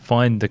and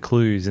find the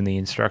clues and the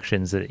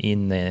instructions that are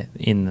in there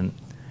in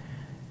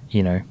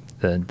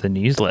the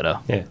newsletter.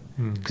 Yeah.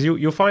 Mm. Because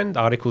you'll find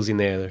articles in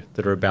there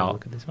that are about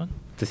Look at this one.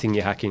 the thing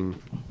you're hacking.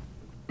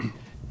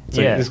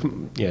 So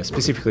Yeah.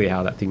 specifically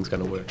how that thing's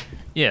going to work.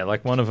 Yeah,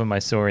 like one of them I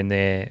saw in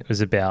there was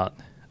about,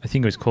 I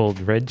think it was called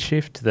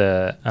Redshift,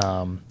 the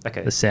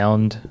Okay. the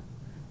sound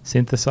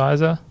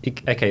synthesizer.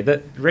 Okay,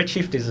 that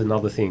Redshift is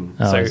another thing.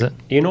 Oh, so is it?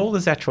 in all the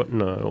Zachtronics,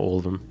 no, all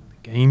of them,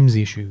 Games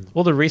issue.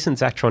 all the recent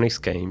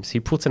Zachtronics games, he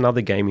puts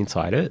another game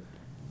inside it,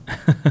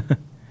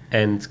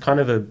 and kind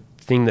of a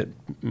thing that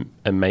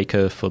a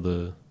maker for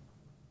the.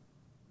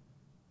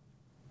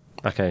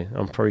 Okay,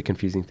 I'm probably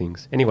confusing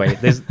things. Anyway,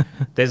 there's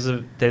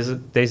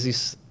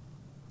this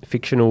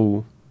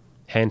fictional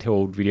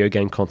handheld video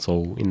game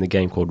console in the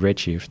game called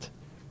Redshift,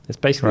 It's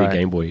basically Right. a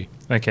Game Boy.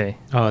 Okay.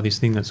 Oh, this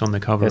thing that's on the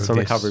cover. It's of on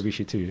the this cover of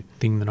issue 2.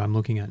 thing that I'm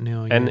looking at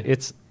now. And yeah.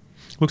 it's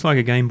Looks like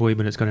a Game Boy,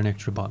 but it's got an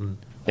extra button.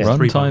 Yeah.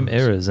 Three Runtime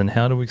buttons. errors and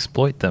how to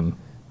exploit them.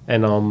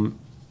 and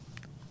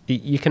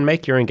you can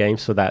make your own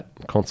games for that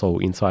console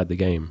inside the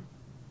game.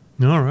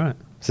 All right.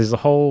 So there's a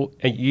whole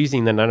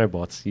using the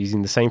nanobots,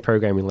 using the same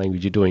programming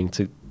language you're doing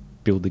to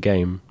build the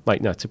game.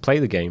 To play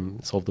the game,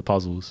 solve the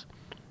puzzles.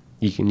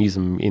 You can use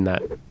them in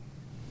that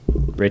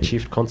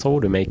Redshift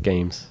console to make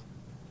games.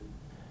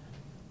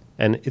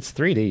 And it's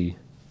 3D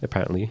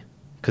apparently,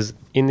 because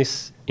in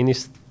this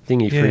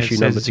thingy for Yeah, it issue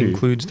says number it 2,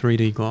 includes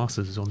 3D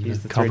glasses on Use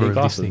the the cover 3D of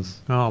this thing.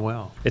 glasses. Oh,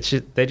 wow.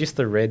 they're just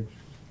the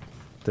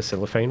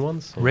cellophane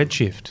ones.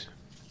 Redshift.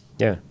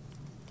 Yeah,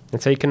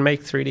 and so you can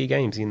make 3D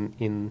games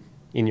in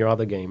your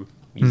other game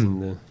using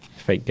the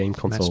fake game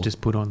console. That's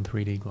just put on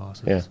 3D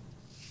glasses. Yeah.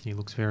 He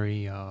looks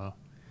very,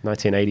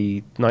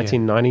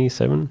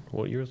 1997.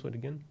 What year was it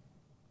again?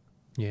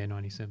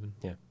 97.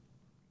 Yeah.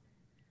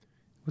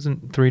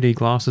 Wasn't 3D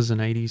glasses an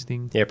 80s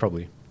thing? Yeah,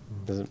 probably.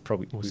 Doesn't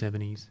probably Or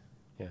 70s?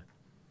 Yeah,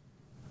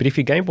 but if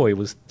your Game Boy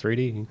was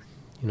 3D,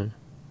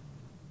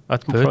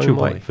 Virtual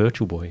Boy.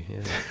 Virtual Boy.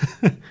 Yeah,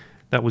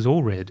 That was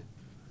all red.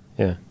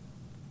 yeah,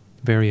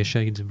 Various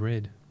shades of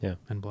red yeah,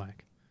 and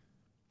black.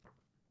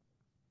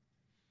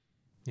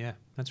 Yeah,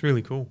 that's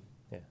really cool.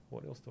 yeah.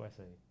 What else do I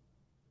say?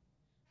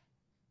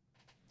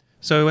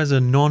 So as a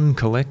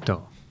non-collector,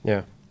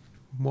 Yeah.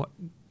 what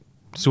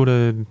sort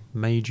of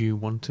made you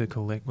want to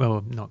collect,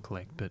 well, not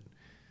collect, but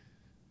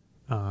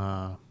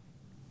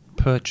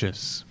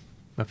purchase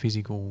a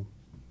physical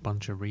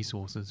bunch of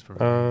resources for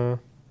it?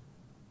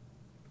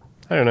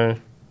 I don't know.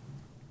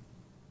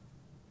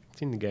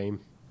 It's in the game,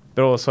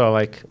 but also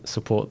I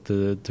support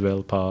the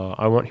developer.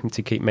 I want him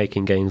to keep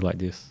making games like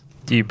this.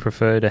 Do you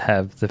prefer to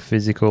have the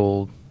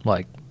physical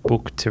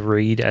book to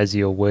read as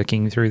you're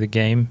working through the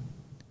game?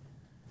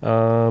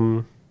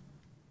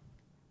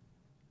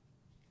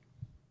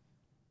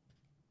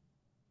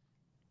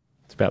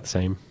 It's about the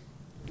same.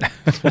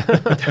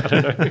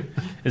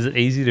 Is it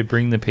easy to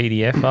bring the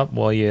PDF up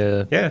while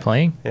you're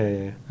playing? Yeah.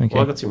 Okay.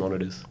 Well, I got 2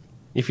 monitors.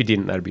 If you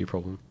didn't, that'd be a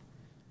problem.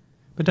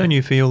 But don't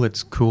you feel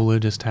it's cooler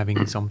just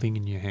having something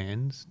in your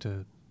hands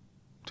to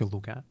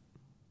look at?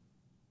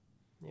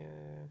 Yeah.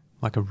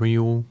 Like a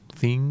real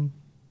thing?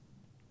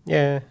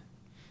 Yeah.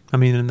 I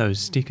mean, and those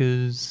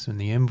stickers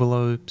and the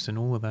envelopes and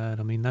all of that.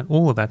 I mean,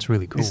 all of that's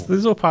really cool. This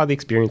is all part of the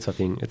experience, I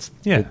think. It's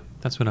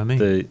that's what I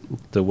mean.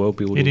 the world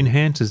building. It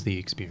enhances the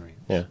experience.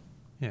 Yeah.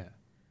 Yeah.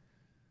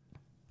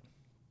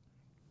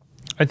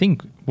 I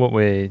think what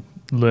we're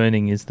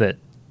learning is that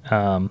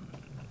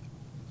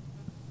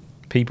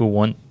people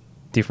want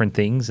different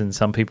things, and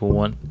some people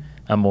want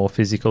a more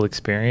physical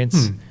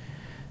experience.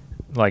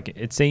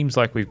 It seems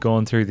like we've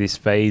gone through this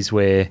phase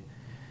where,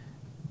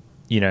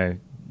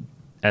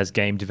 as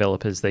game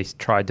developers, they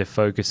tried to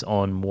focus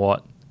on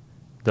what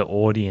the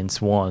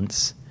audience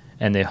wants,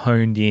 and they're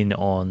honed in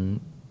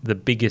on the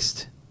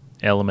biggest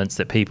elements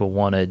that people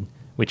wanted,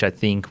 which I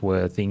think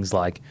were things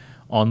like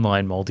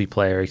online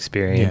multiplayer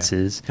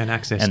experiences and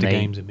access and to they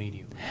games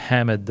immediately.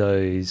 hammered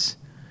those,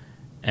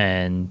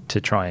 and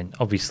to try and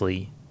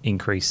obviously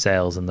increase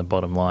sales and the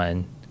bottom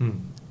line,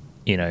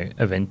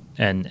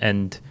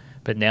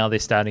 but now they're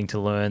starting to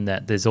learn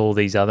that there's all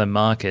these other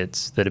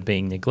markets that are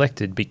being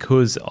neglected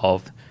because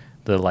of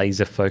the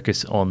laser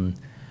focus on,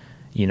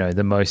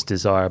 the most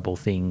desirable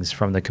things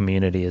from the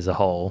community as a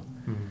whole.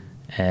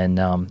 And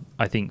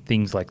I think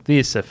things like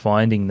this are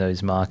finding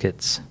those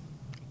markets,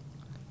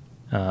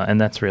 and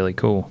that's really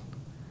cool.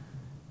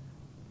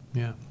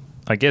 Yeah.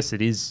 I guess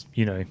it is,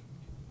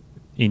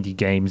 indie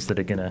games that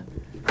are going to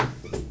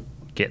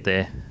get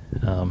there.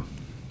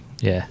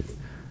 Yeah.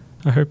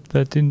 I hope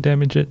that didn't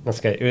damage it. That's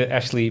okay.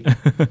 Actually,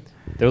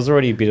 there was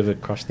already a bit of a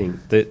crush thing.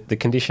 The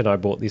condition I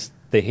bought this,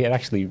 he had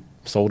actually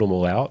sold them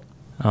all out.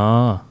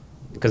 Ah.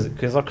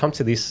 Because I've come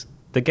to this,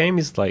 the game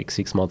is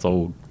 6 months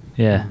old.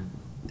 Yeah.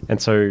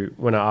 And so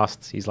when I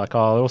asked, he's like,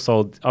 "Oh, they're all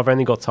sold. I've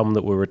only got some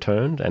that were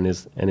returned, and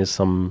there's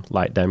some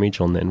light damage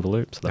on the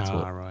envelope." So that's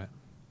what. Right.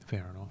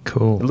 Fair enough.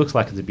 Cool. It looks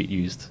like it's a bit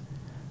used,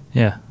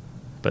 Yeah.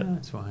 but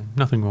That's fine.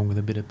 Nothing wrong with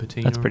a bit of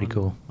patina. That's pretty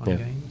cool. On Yeah.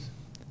 games.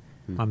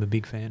 I'm a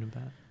big fan of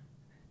that.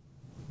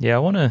 Yeah, I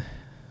want to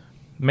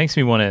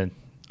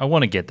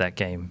get that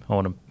game. I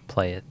want to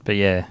play it. But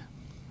yeah,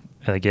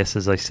 I guess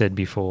as I said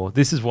before,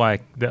 this is why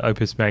the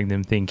Opus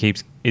Magnum thing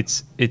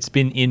it's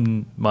been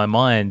in my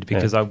mind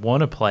because I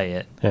want to play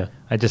it. yeah,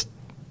 I just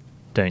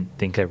don't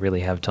think I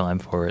really have time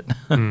for it.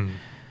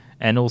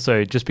 And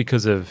also just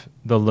because of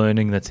the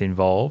learning that's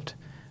involved.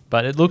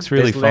 But it looks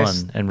really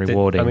There's fun and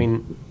rewarding. I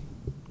mean,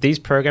 these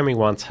programming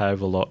ones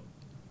have a lot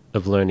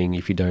of learning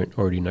if you don't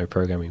already know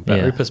programming, but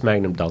Yeah. Opus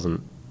Magnum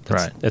doesn't.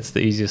 It's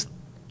the easiest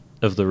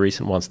of the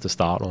recent ones to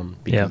start on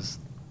because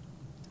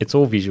it's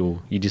all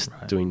visual. You're just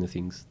doing the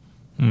things.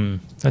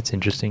 That's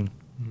interesting.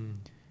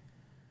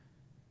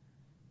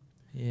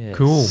 Yeah.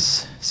 Cool.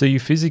 So you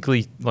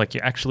physically,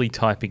 you're actually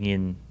typing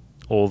in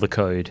all the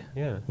code.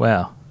 Yeah.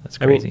 Wow, that's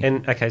crazy.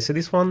 So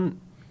this one,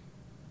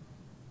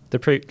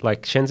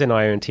 Shenzhen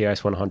IO and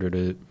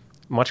TRS-100 are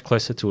much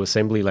closer to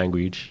assembly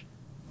language.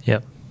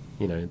 Yep.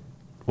 You know,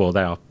 well,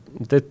 they're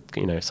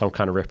you know, some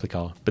kind of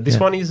replica. But this Yeah.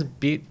 one is a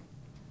bit,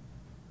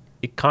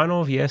 it kind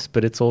of, yes,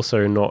 but it's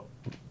also not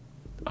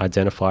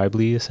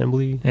identifiably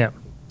assembly. Yeah.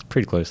 It's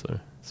pretty close though.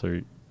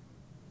 So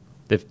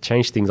they've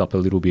changed things up a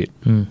little bit.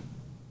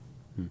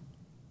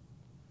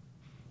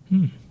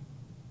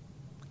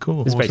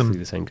 Cool. It's Awesome. basically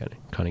the same kind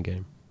of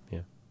game. Yeah.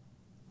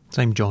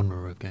 Same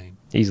genre of game.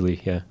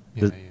 Easily, yeah.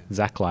 Yeah, The yeah.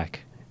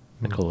 Zack-like,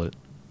 I Mm. call it.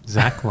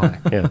 Zack-like.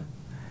 Yeah.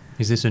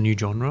 Is this a new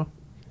genre?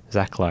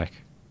 Zack-like.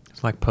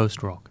 It's like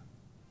post-rock.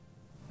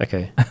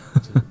 Okay.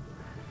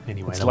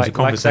 Anyway, It's that was a like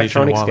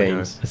conversation a Zachtronics while ago.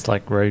 games. It's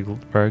like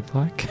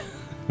roguelike.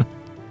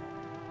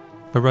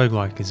 But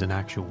roguelike is an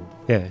actual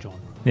Yeah. genre.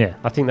 Yeah.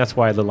 I think that's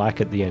why the like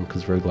at the end,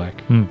 because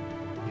roguelike. Hmm.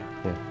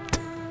 Yeah.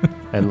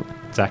 And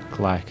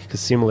Zack-like, because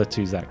similar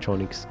to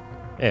Zachtronics.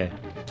 Yeah.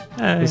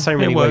 There's so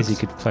many ways you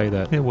could play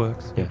that. It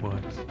works. Yeah. It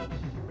works.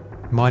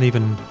 Might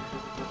even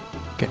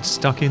get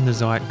stuck in the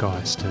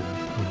zeitgeist of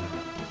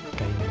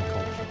gaming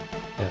culture.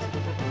 Yeah.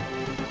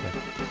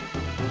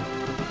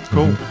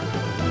 Cool. Mhm.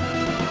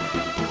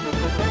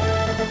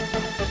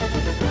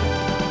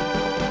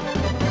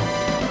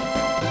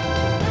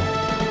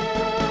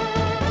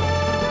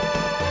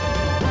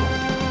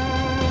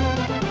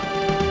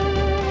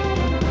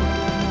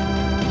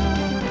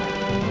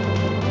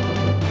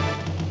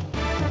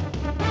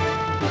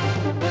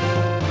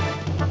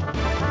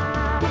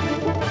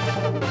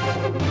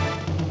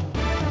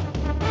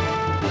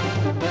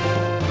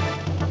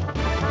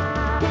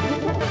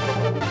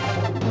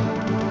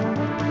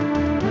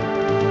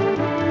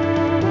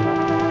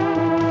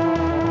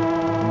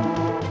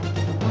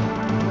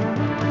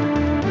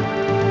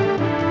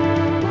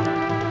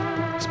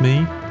 It's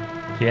me.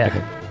 Yeah.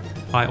 Okay.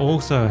 I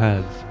also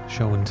have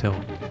show and tell.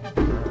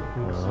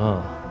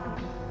 Oh.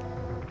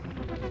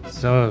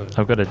 So,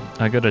 I got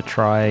a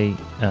tri-wing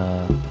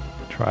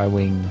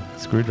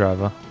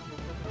screwdriver.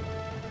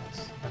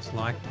 that's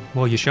like,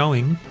 well, you're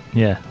showing.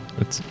 Yeah.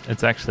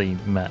 It's actually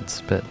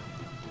Matt's, but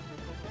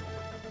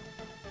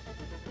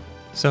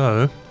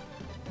So,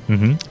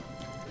 Ooh.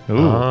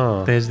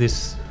 Ah. there's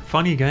this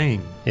funny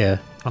game Yeah.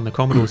 on the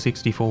Commodore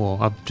 64.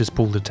 I've just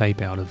pulled a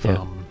tape out of,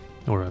 Yeah.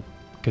 or a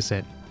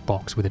cassette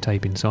box with a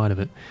tape inside of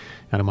it,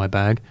 out of my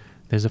bag.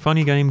 There's a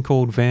funny game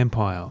called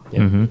Vampire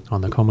Yeah. Mm-hmm.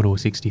 on the Commodore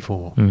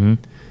 64. Mm-hmm.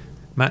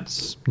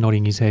 Matt's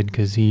nodding his head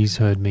because he's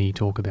heard me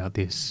talk about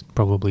this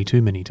probably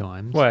too many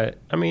times. Well,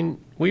 I mean,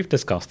 we've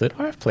discussed it.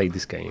 I've played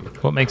this game.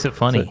 What makes it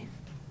funny?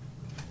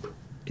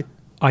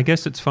 I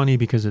guess it's funny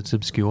because it's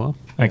obscure.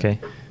 Okay.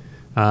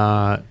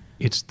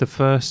 It's the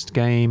first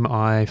game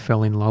I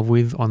fell in love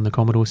with on the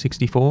Commodore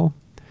 64.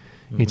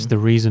 It's the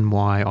reason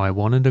why I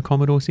wanted a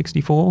Commodore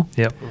 64.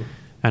 Yep.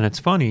 And it's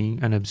funny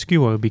and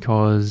obscure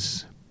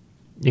because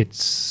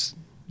it's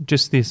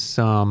just this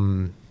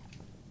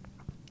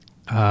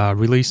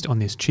released on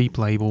this cheap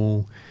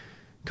label.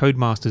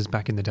 Codemasters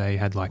back in the day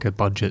had like a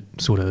budget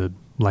sort of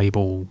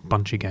label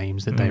bunch of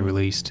games that they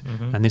released,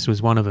 and this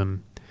was one of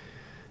them.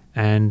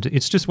 And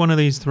it's just one of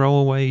these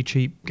throwaway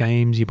cheap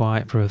games. You buy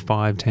it for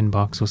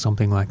 $5-10 or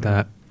something like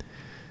that.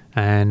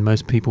 And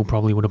most people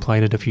probably would have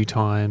played it a few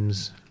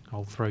times.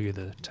 I'll throw you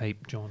the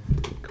tape, John.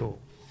 Cool.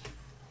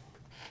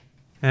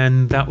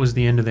 And that was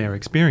the end of their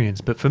experience.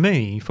 But for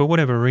me, for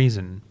whatever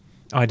reason,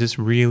 I just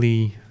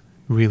really,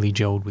 really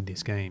gelled with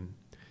this game.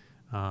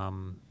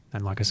 And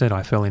like I said,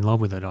 I fell in love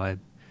with it.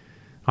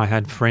 I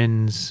had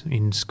friends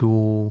in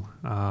school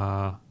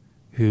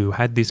who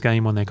had this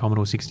game on their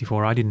Commodore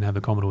 64. I didn't have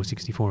a Commodore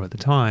 64 at the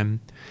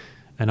time.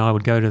 And I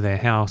would go to their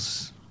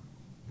house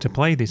to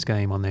play this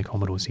game on their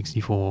Commodore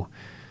 64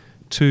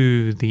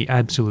 to the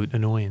absolute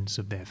annoyance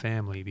of their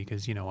family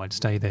because, you know, I'd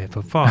stay there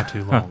for far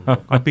too long.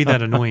 I'd be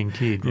that annoying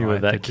kid, You were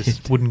right, that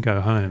just kid. wouldn't go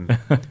home.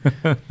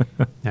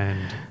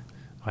 And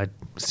I'd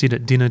sit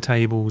at dinner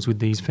tables with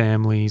these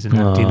families and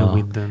have dinner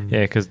with them.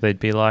 Yeah, because they'd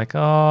be like,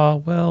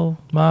 "Oh, well,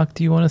 Mark,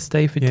 do you want to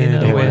stay for Yeah, dinner?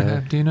 they We're, want to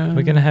have dinner.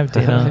 we're going to have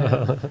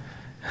dinner."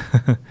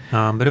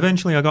 But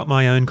eventually I got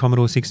my own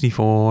Commodore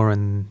 64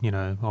 and, you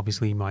know,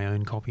 obviously my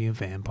own copy of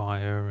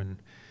Vampire. And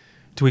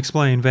to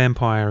explain,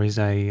 Vampire is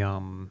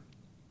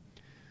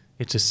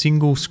it's a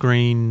single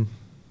screen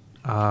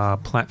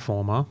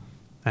platformer,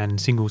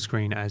 and single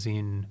screen as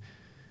in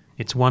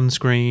it's one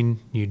screen,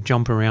 you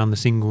jump around the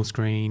single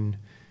screen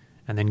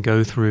and then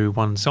go through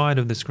one side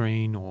of the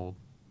screen or,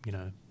 you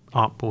know,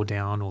 up or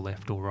down or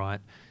left or right,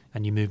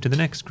 and you move to the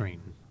next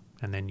screen.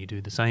 And then you do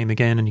the same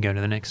again and you go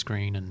to the next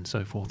screen and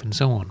so forth and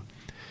so on.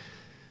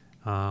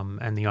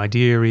 And the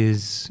idea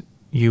is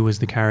you as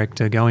the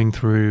character going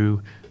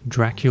through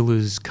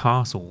Dracula's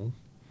castle,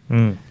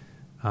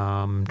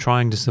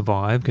 trying to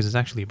survive, because it's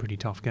actually a pretty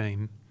tough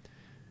game,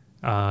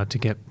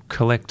 to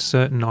collect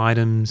certain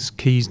items,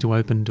 keys to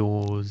open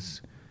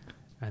doors,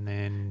 and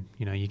then,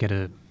 you know, you get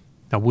a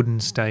wooden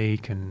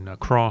stake and a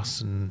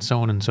cross and so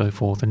on and so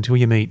forth until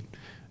you meet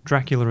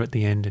Dracula at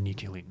the end and you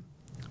kill him.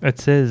 It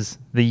says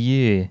the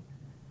year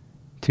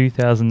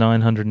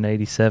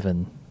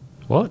 2987.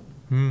 What?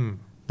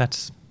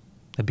 That's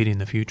a bit in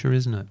the future,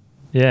 isn't it?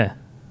 Yeah.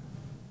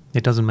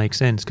 it doesn't make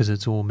sense because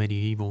it's all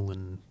medieval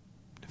and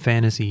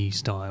fantasy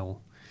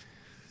style.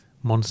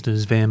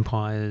 Monsters,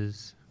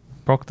 vampires.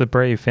 Brock the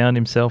Brave found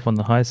himself on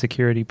the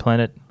high-security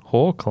planet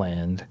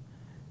Hawkland.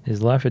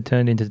 His life had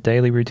turned into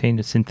daily routine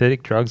of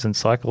synthetic drugs and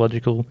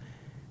psychological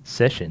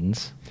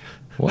sessions.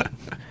 What?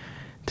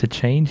 To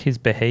change his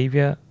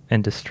behavior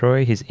and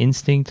destroy his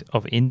instinct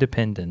of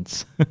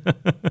independence.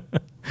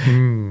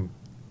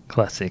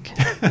 Classic.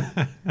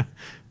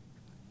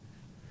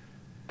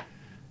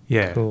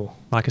 Yeah. Cool.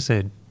 Like I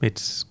said,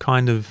 it's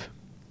kind of,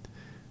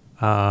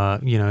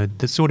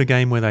 the sort of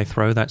game where they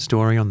throw that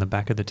story on the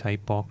back of the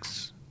tape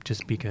box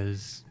just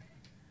because,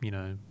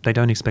 they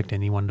don't expect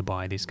anyone to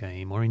buy this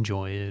game or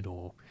enjoy it,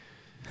 or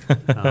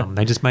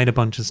they just made a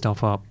bunch of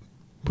stuff up,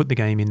 put the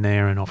game in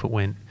there, and off it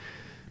went.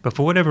 But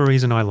for whatever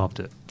reason, I loved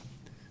it.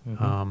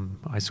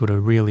 I sort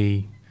of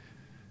really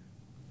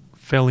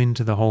fell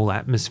into the whole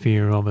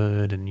atmosphere of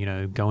it,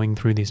 and, going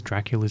through this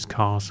Dracula's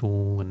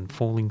castle and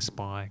falling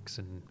spikes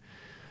and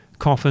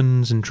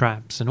coffins and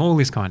traps and all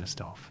this kind of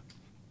stuff.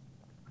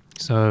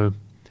 So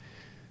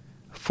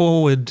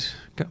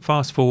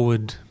fast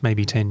forward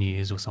maybe 10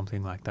 years or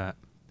something like that,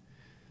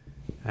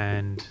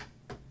 and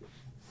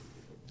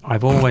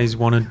I've always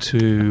wanted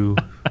to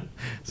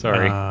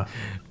Sorry. I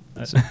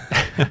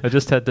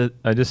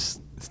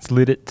just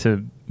slid it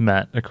to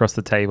Matt across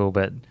the table,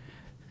 but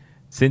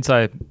since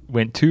I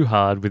went too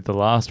hard with the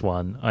last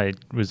one, I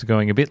was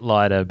going a bit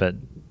lighter, but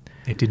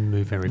it didn't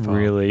move very far.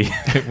 Really,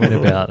 it went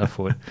about a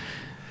foot.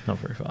 Not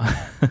very far.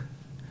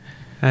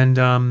 And,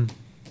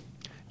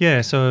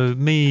 so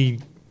me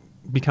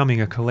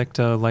becoming a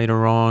collector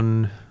later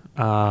on,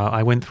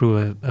 I went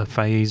through a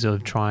phase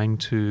of trying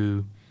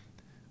to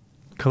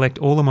collect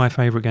all of my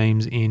favourite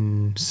games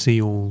in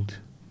sealed,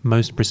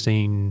 most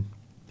pristine,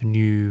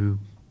 new,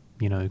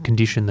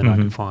 condition that I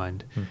could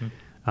find.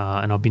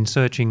 And I've been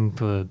searching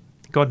for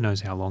God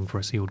knows how long for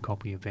a sealed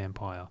copy of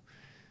Vampire.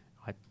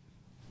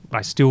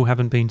 I still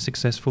haven't been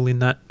successful in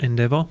that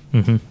endeavour.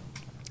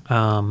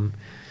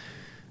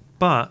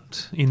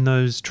 But in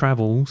those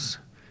travels,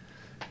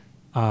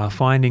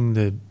 finding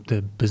the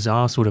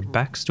bizarre sort of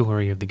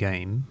backstory of the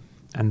game,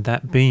 and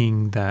that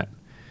being that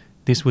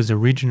this was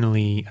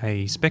originally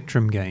a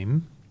Spectrum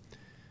game,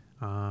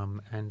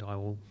 and I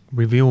will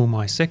reveal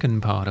my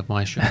second part of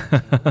my show.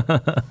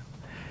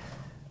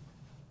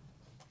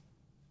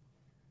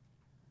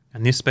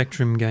 And this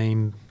Spectrum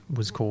game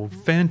was called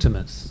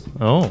Phantomus.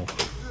 Oh.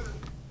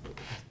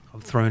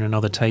 I've thrown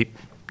another tape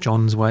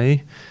John's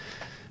way.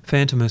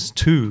 Phantomus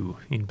 2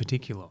 in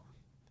particular.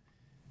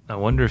 I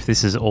wonder if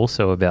this is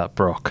also about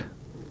Brock.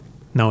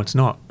 No, it's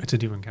not. It's a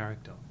different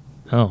character.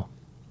 Oh.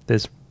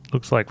 There's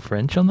looks like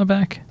French on the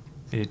back?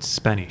 It's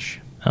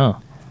Spanish.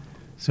 Oh.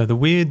 So the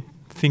weird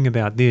thing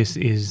about this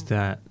is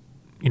that,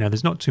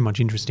 there's not too much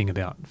interesting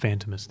about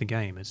Phantomus the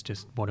game. It's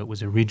just what it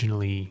was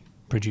originally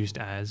produced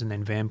as, and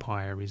then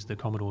Vampire is the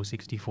Commodore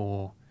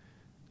 64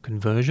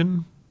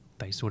 conversion.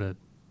 They sort of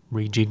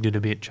rejigged it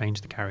a bit,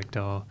 changed the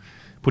character,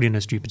 put in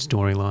a stupid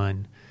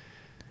storyline.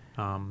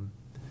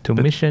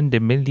 Mission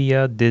de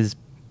Melia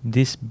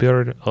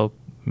Disbir of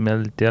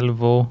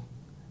Meldelvo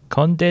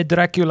Conde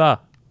Dracula.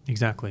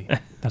 Exactly.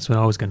 That's what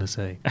I was going to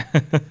say.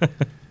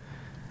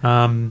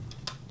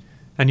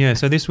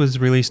 So this was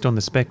released on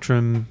the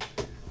Spectrum,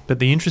 but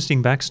the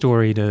interesting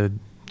backstory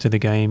to the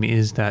game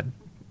is that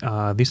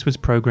this was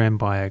programmed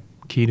by a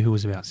kid who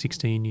was about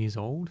 16 years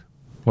old.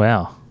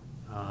 Wow.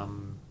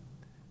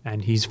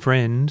 And his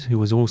friend, who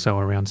was also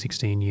around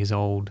 16 years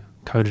old,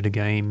 coded a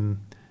game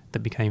that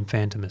became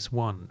Phantomus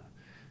 1.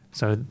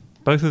 So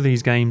both of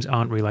these games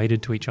aren't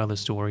related to each other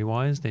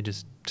story-wise. They're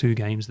just two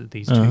games that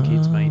these two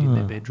kids made in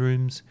their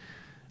bedrooms.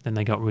 Then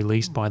they got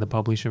released by the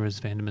publisher as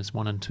Phantomus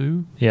 1 and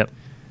 2. Yep.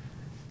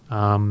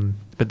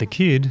 But the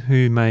kid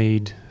who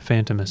made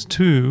Phantomus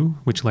 2,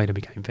 which later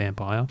became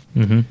Vampire,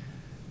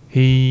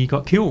 he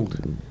got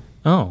killed.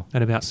 Oh.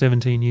 At about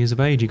 17 years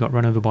of age, he got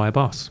run over by a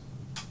bus.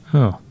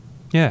 Oh.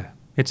 Yeah.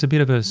 It's a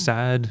bit of a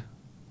sad,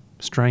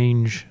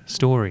 strange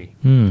story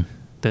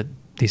that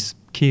this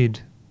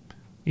kid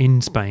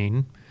in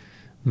Spain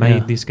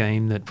made this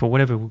game that, for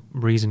whatever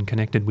reason,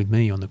 connected with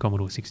me on the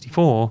Commodore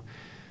 64.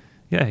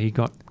 Yeah, he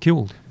got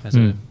killed as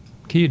a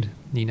kid.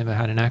 He never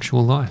had an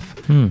actual life.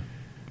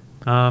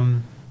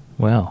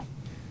 Wow.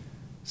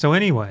 So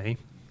anyway,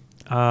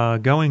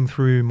 going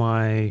through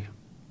my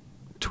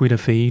Twitter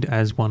feed,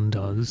 as one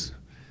does,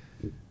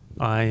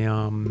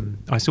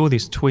 I saw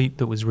this tweet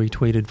that was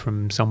retweeted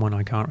from someone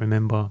I can't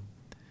remember.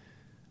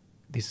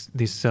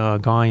 This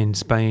guy in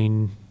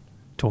Spain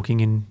talking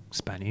in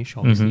Spanish.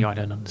 Obviously, I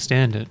don't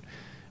understand it,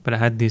 but it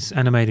had this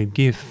animated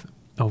GIF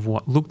of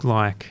what looked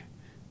like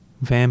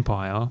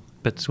Vampire,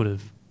 but sort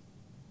of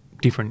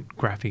different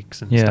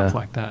graphics and stuff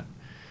like that.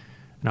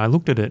 And I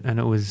looked at it, and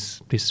it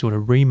was this sort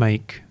of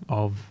remake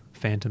of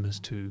Phantomus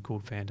 2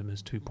 called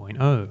Phantomus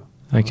 2.0.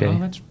 Okay. Oh,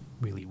 that's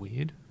really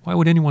weird. Why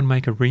would anyone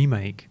make a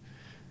remake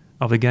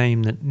of a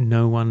game that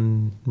no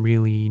one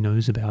really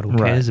knows about or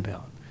cares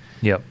about?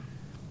 Yep.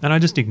 And I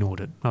just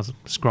ignored it. I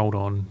scrolled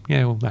on.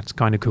 Yeah, well, that's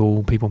kind of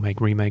cool. People make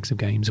remakes of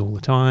games all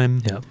the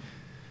time. Yep.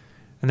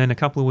 And then a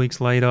couple of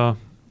weeks later,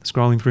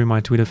 scrolling through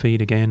my Twitter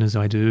feed again, as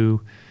I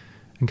do,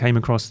 and came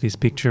across this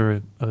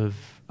picture of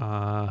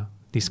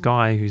this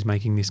guy who's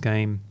making this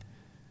game,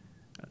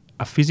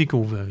 a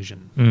physical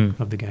version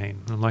of the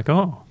game. And I'm like,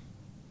 oh,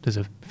 there's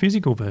a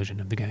physical version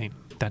of the game.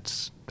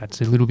 That's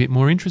a little bit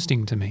more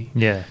interesting to me.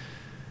 Yeah.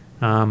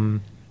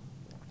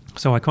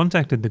 So I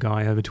contacted the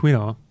guy over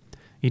Twitter.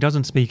 He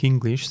doesn't speak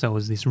English, so it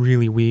was this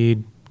really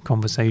weird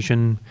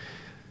conversation.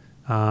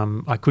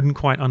 I couldn't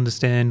quite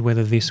understand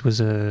whether this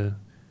was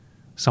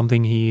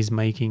something he is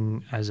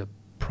making as a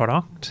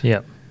product,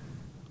 Yep.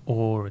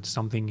 or it's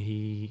something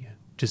he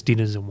just did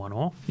as a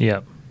one-off.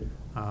 Yep.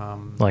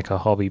 Like a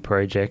hobby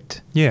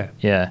project. Yeah,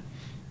 Yeah.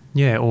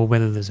 or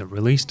whether there's a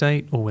release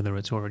date, or whether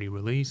it's already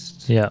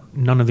released. Yeah.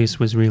 None of this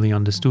was really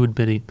understood,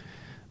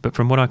 but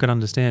from what I could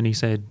understand, he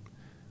said,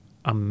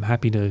 "I'm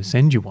happy to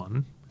send you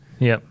one.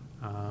 Yep.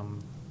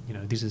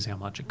 This is how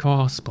much it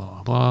costs,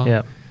 blah, blah, blah."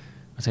 Yep.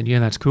 I said, yeah,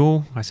 that's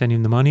cool. I sent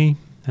him the money.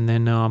 And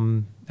then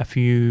a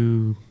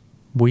few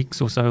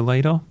weeks or so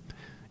later,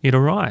 it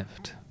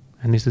arrived.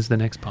 And this is the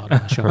next part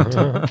of the show.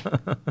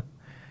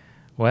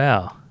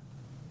 Wow.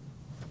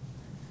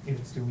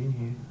 It's still in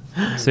here.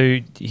 So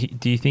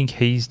do you think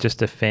he's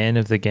just a fan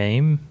of the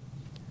game?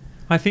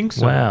 I think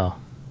so. Wow.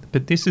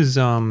 But this is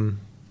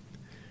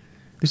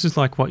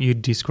like what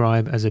you'd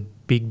describe as a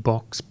big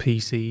box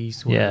PC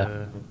sort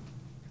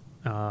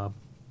of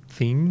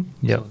thing.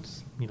 Yep.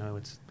 So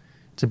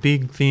it's a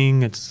big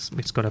thing. It's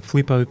got a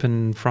flip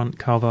open front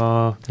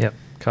cover. Yep.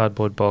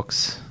 Cardboard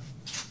box.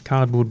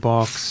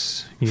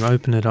 You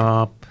open it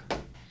up,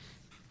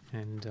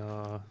 and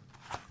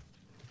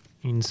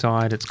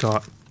inside it's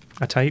got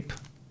a tape.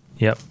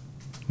 Yep.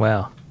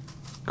 Wow.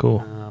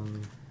 Cool.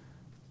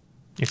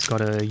 It's got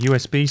a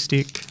USB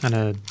stick and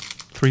a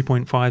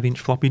 3.5-inch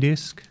floppy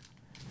disk.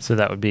 So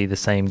that would be the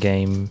same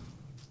game.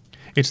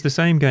 It's the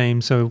same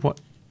game. So what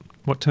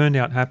turned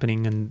out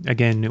happening, and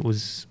again,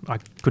 I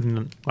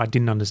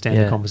didn't understand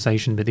the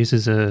conversation, but this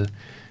is a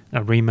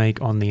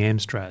remake on the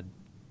Amstrad.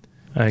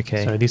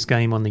 Okay. So this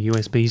game on the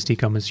USB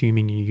stick, I'm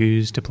assuming you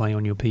use to play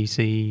on your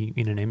PC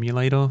in an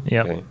emulator.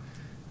 Yep. Okay.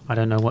 I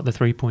don't know what the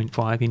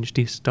 3.5-inch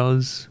disc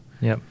does.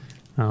 Yep.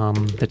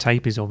 The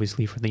tape is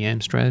obviously for the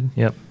Amstrad.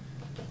 Yep.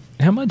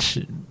 How much,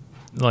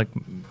 like,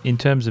 in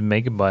terms of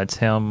megabytes,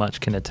 how much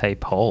can a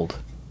tape hold?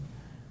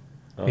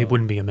 It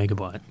wouldn't be a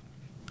megabyte.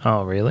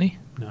 Oh, really?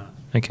 No.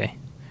 Okay.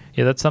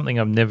 Yeah, that's something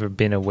I've never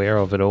been aware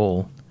of at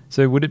all.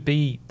 So would it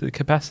be the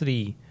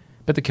capacity...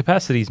 But the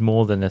capacity is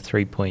more than a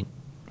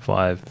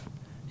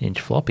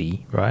 3.5-inch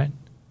floppy, right?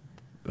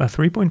 A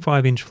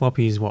 3.5-inch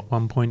floppy is what,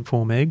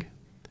 1.4 meg?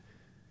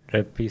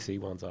 The PC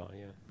ones are,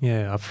 yeah.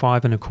 Yeah, a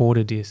 5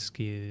 1/4 disc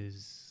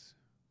is...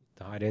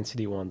 The high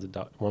density ones are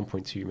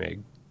 1.2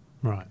 meg.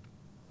 Right.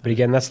 But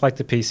again, that's like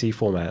the PC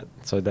format,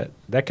 so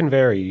that can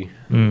vary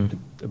a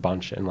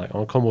bunch. And like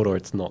on Commodore,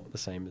 it's not the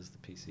same as the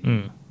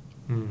PC.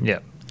 Yeah.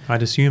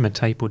 I'd assume a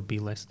tape would be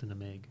less than a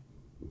meg.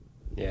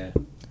 Yeah.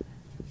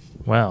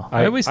 Wow.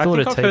 I always thought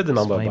think a I've tape heard the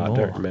was number, way but I more.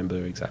 don't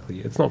remember exactly.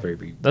 It's not very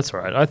big. That's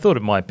right. I thought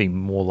it might be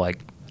more like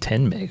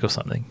 10 meg or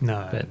something.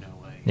 No, But no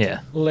way.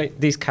 yeah. Well, like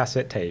these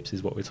cassette tapes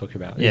is what we're talking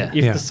about. Yeah. If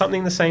Yeah. there's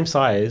something the same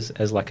size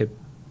as like a Like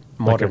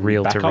a modern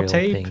reel-to-reel backup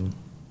tape thing.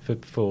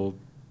 for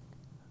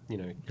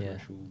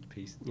commercial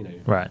piece,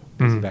 Right.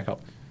 easy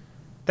backup,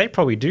 they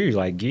probably do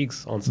like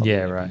gigs on something.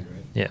 Yeah, like right.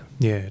 that, Yeah.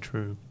 Yeah,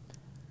 true.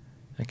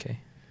 Okay.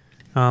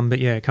 But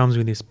yeah, it comes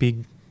with this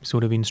big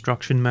sort of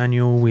instruction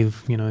manual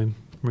with,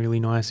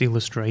 really nice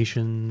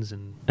illustrations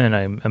and... And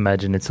I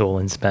imagine it's all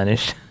in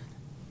Spanish.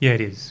 Yeah,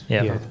 it is.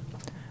 Yeah.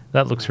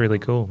 That looks really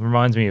cool.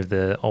 Reminds me of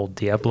the old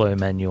Diablo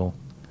manual.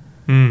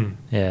 Mm.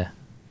 Yeah.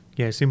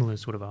 Yeah, similar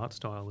sort of art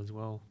style as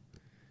well.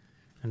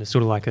 And it's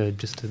sort of like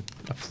just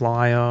a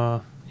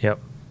flyer, Yep.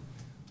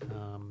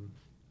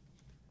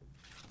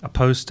 a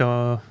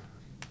poster,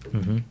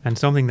 hmm and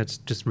something that's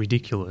just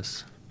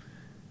ridiculous.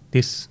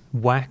 This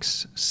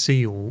wax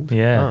sealed,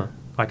 Yeah.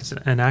 like it's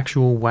an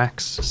actual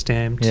wax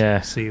stamped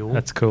seal.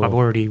 that's cool. I've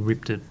already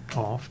ripped it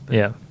off. But,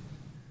 Yeah.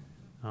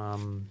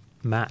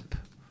 map.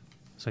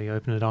 So you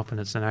open it up and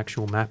it's an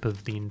actual map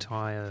of the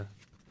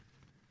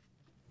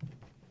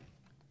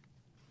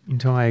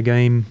entire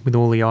game with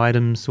all the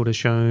items sort of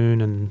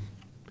shown and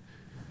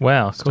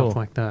Wow. stuff Cool.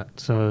 like that.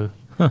 So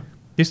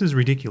this is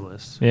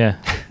ridiculous. Yeah.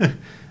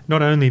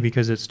 Not only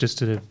because it's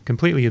just a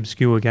completely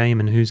obscure game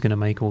and who's going to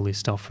make all this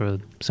stuff for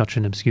such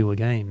an obscure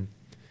game,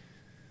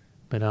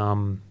 but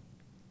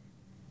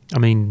I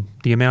mean,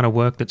 the amount of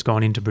work that's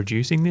gone into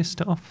producing this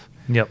stuff.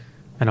 Yep.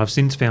 And I've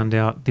since found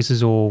out this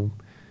is all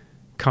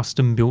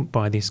custom built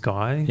by this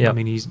guy. Yep. I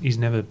mean, he's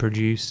never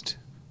produced,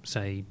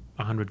 say,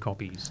 100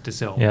 copies to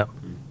sell. Yep.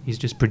 He's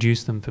just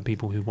produced them for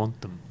people who want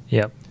them.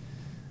 Yep.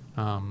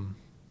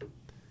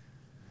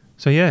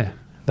 So yeah.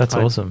 That's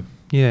awesome.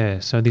 Yeah,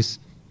 so this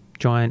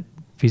giant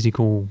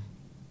physical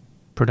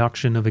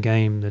production of a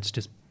game that's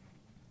just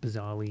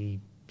bizarrely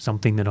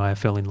something that I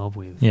fell in love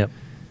with. Yep.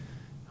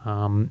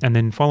 And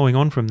then following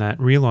on from that,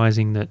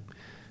 realizing that,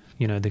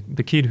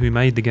 the kid who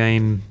made the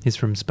game is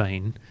from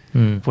Spain.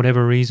 Mm. For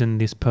whatever reason,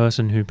 this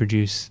person who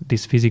produced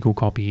this physical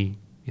copy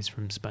is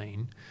from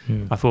Spain.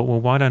 Mm. I thought, well,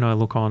 why don't I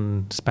look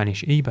on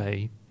Spanish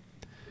eBay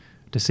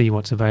to see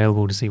what's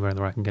available, to see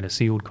whether I can get a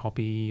sealed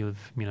copy of,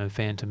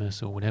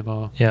 Phantomus or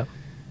whatever. Yep.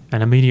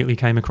 And immediately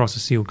came across a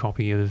sealed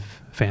copy of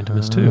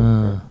Phantomus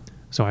 2.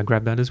 So I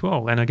grabbed that as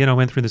well. And again, I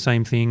went through the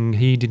same thing.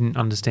 He didn't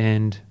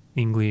understand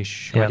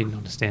English. Yep. I didn't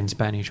understand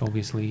Spanish,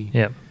 obviously.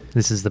 Yep.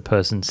 This is the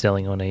person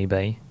selling on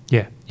eBay.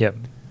 Yeah. Yep.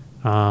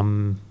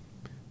 And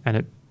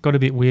it got a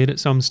bit weird at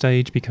some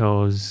stage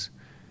because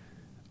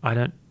I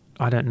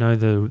don't know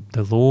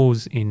the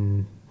laws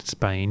in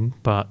Spain,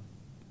 but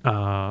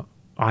I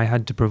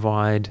had to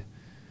provide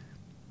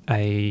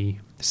a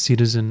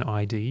citizen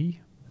ID.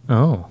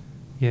 Oh.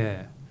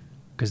 Yeah,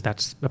 because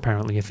that's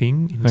apparently a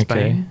thing in Okay.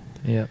 Spain.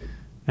 Yep.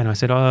 And I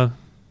said, I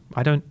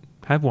don't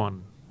have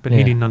one. But he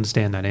Yeah. didn't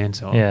understand that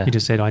answer. Yeah. He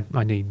just said,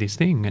 I need this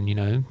thing.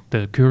 And,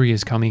 the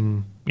courier's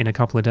coming in a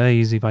couple of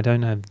days. If I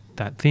don't have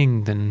that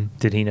thing, then...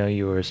 Did he know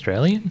you were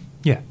Australian?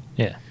 Yeah.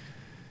 Yeah.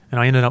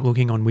 And I ended up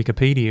looking on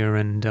Wikipedia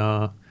and,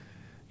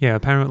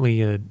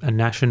 apparently a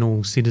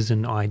national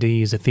citizen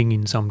ID is a thing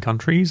in some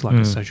countries, like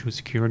a social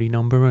security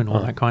number and all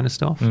that kind of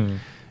stuff. Mm.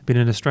 But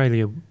in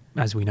Australia,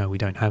 as we know, we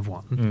don't have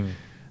one. Mm.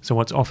 So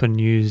what's often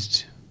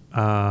used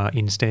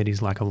instead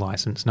is like a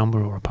license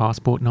number or a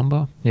passport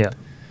number. Yeah.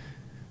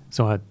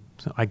 So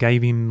I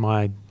gave him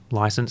my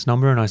license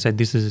number and I said,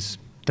 this is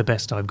the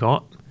best I've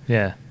got.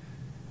 Yeah.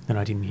 And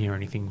I didn't hear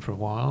anything for a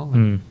while.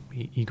 And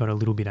he got a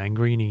little bit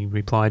angry and he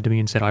replied to me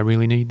and said, I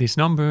really need this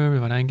number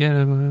if I don't get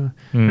it. And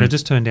it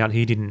just turned out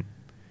he didn't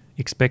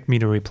expect me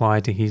to reply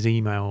to his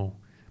email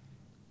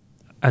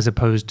as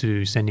opposed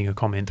to sending a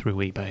comment through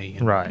eBay.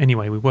 And Right.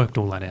 Anyway, we worked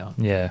all that out.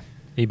 Yeah.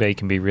 eBay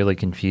can be really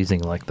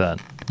confusing like that.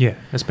 Yeah,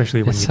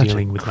 especially when It's you're such a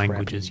dealing with crappy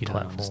languages you don't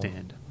platform.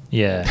 understand.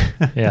 Yeah.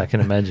 Yeah, I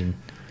can imagine.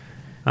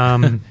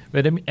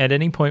 But at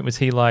any point was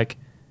he like,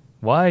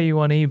 why are you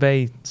on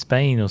eBay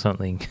Spain or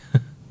something?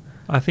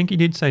 I think he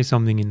did say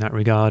something in that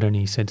regard, and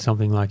he said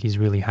something like he's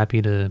really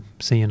happy to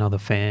see another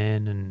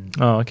fan. And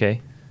Oh,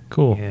 okay.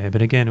 Cool. yeah,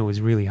 but again, it was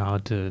really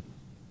hard to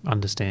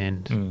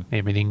understand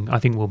everything. I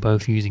think we're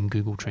both using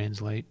Google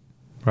Translate.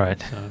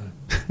 Right.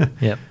 So.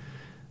 Yep.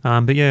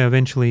 But yeah,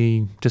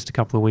 eventually, just a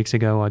couple of weeks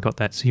ago, I got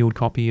that sealed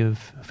copy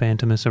of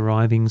Phantomus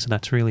arriving, so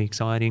that's really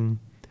exciting.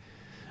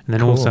 And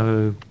then Cool.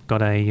 also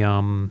got a,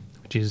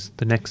 which is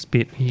the next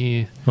bit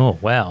here, Oh,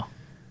 wow.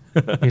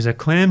 is a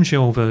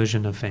clamshell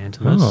version of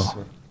Phantomus,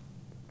 Oh.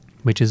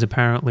 which is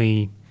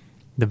apparently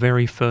the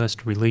very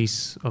first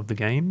release of the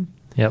game.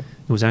 Yep.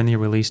 It was only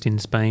released in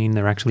Spain.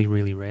 They're actually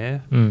really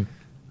rare. Mm.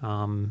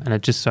 And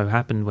it just so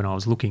happened when I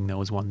was looking, there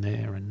was one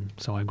there, and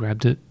so I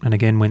grabbed it. And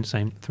again, went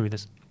through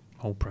this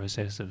whole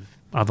process of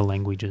other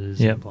languages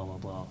Yep. and blah, blah,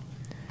 blah.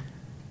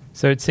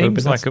 So it seems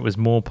but like that's- it was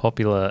more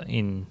popular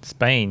in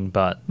Spain,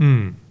 but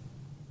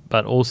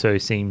also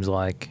seems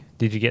like,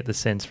 did you get the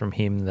sense from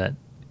him that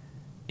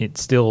it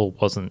still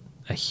wasn't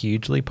a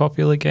hugely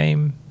popular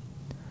game?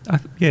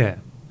 Yeah.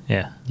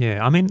 Yeah.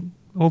 Yeah. I mean,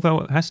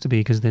 although it has to be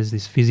because there's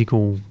this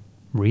physical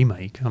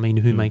remake. I mean,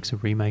 who makes a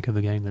remake of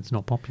a game that's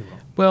not popular?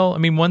 Well, I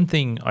mean, one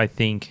thing I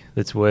think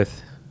that's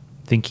worth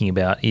thinking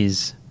about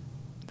is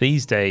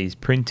these days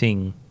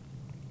printing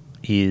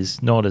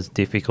is not as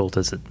difficult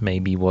as it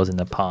maybe was in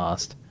the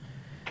past.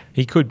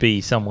 He could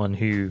be someone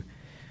who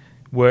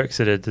works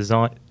at a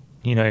design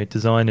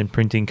and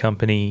printing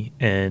company,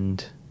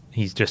 and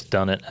he's just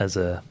done it as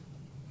a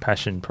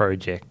passion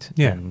project.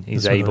 Yeah. And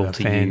he's sort of able a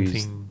to fan use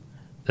thing.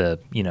 the,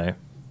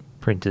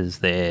 printers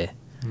there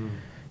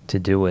to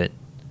do it.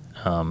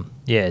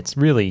 Yeah, it's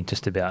really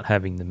just about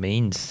having the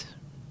means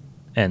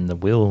and the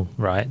will,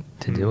 right,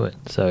 to do it.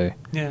 So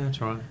Yeah, that's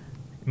right.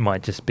 it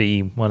might just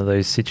be one of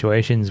those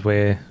situations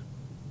where,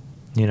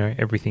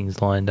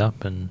 everything's lined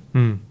up and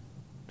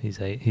he's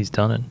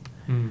done it.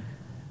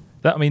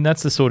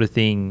 That's the sort of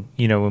thing,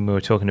 when we were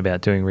talking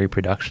about doing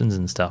reproductions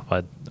and stuff,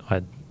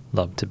 I'd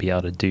love to be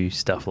able to do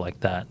stuff like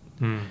that.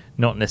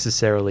 Not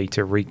necessarily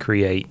to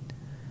recreate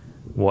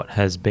what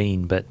has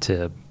been, but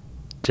to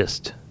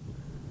just,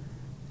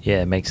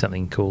 make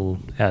something cool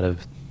out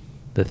of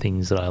the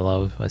things that I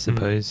love, I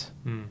suppose.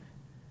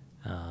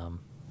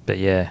 But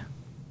yeah,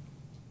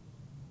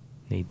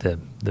 need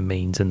the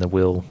means and the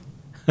will.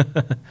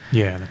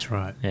 Yeah, that's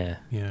right. Yeah.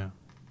 Yeah.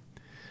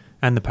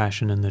 And the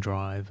passion and the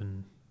drive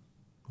and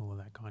all of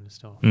that kind of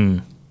stuff.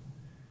 Mm.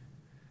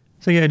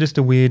 So yeah, just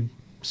a weird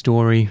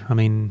story. I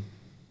mean,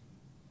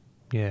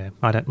 yeah,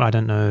 I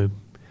don't know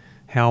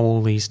how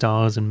all these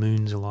stars and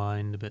moons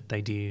aligned, but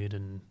they did,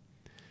 and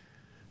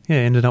yeah,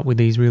 ended up with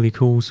these really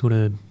cool sort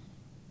of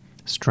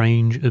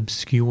strange,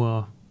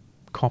 obscure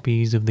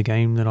copies of the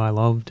game that I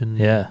loved, and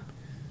Yeah.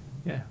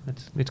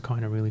 it's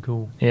kind of really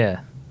cool.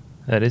 Yeah.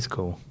 That is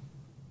cool.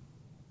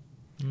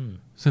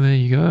 So there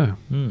you go.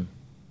 Mm.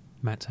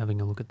 Matt's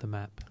having a look at the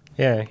map.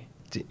 Yeah.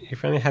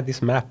 If I only had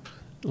this map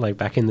like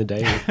back in the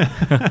day.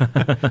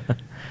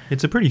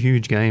 It's a pretty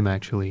huge game,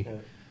 actually. Yeah.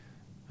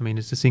 I mean,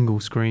 it's a single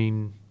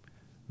screen,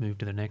 move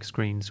to the next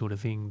screen sort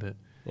of thing, but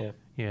Yeah.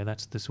 Yeah,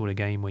 that's the sort of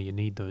game where you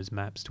need those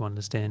maps to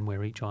understand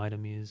where each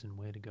item is and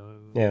where to go.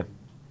 Yeah.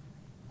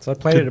 So I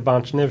played it a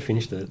bunch, never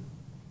finished it.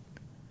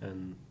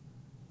 And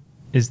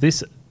Is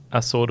this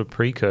a sort of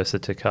precursor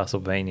to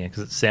Castlevania?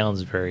 Because it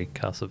sounds very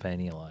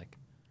Castlevania-like.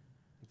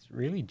 it's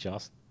really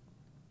just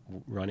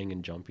running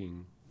and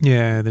jumping.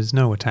 Yeah, there's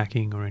no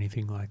attacking or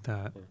anything like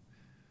that.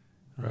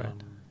 Right.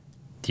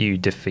 Do you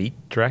defeat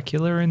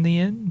Dracula in the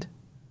end?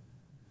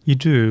 You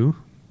do,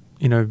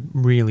 in a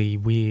really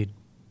weird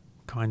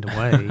kind of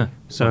way.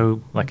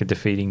 So Like a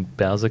defeating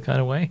Bowser kind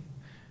of way?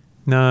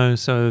 no,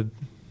 so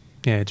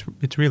yeah,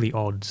 it's really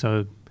odd.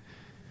 So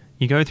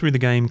you go through the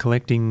game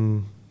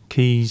collecting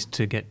keys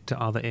to get to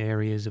other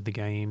areas of the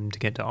game, to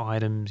get to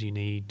items you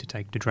need to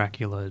take to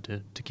Dracula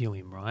to kill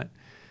him, right?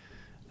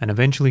 And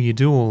eventually you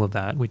do all of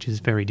that, which is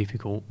very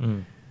difficult.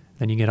 Mm.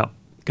 Then you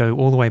go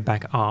all the way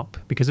back up,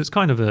 because it's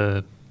kind of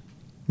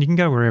you can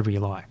go wherever you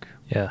like.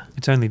 Yeah.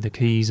 It's only the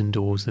keys and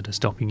doors that are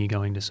stopping you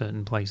going to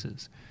certain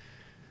places.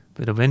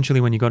 But eventually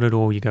when you got it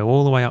all, you go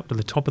all the way up to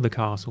the top of the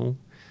castle,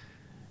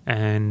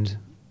 and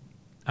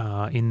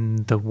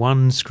in the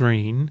one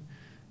screen,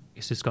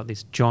 it's just got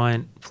this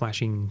giant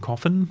flashing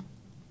coffin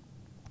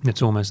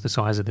that's almost the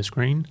size of the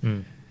screen.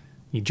 Mm.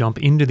 You jump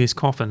into this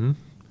coffin,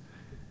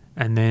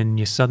 and then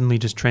you're suddenly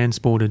just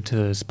transported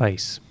to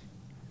space.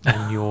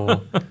 And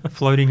you're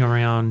floating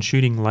around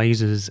shooting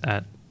lasers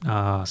at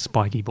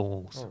spiky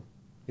balls. Oh.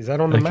 Is that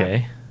on the map?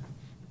 Okay.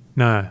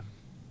 No,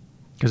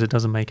 because it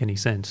doesn't make any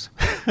sense.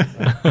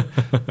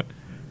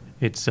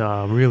 It's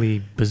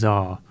really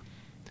bizarre.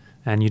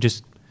 And you're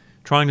just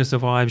trying to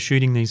survive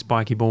shooting these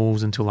spiky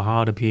balls until a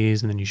heart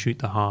appears, and then you shoot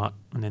the heart,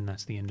 and then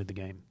that's the end of the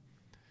game.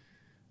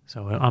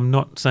 So I'm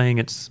not saying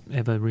it's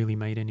ever really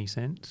made any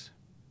sense,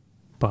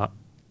 but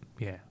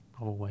yeah,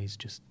 I've always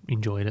just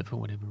enjoyed it for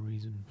whatever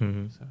reason.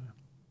 Mhm. So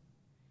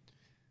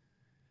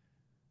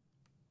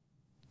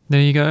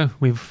there you go.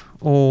 We've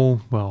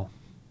all, well,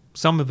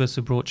 some of us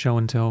have brought show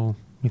and tell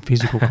with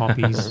physical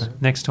copies.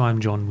 Next time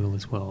John will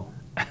as well,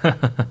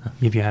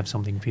 if you have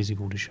something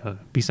physical to show.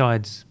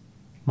 Besides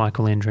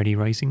Michael Andretti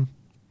Racing.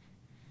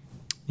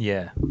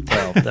 Yeah.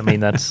 Well, I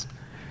mean,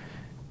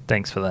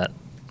 thanks for that.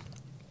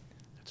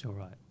 That's all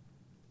right.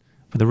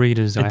 For the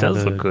readers, It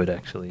does look good,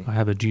 actually. I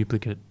have a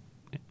duplicate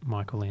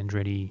Michael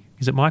Andretti.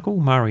 Is it Michael?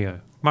 Mario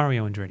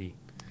Andretti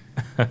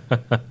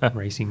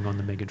racing on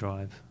the Mega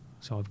Drive.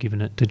 So I've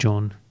given it to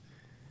John.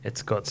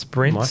 It's got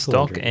sprint, Michael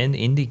stock, Andretti. and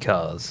Indy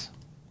cars.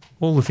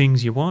 All the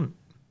things you want.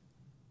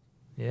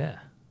 Yeah.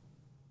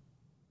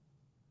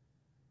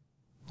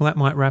 Well, that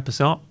might wrap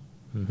us up.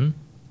 Mm-hmm.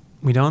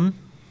 We done?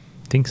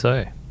 Think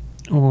so.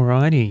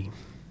 Alrighty.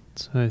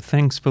 So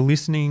thanks for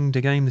listening to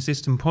Game the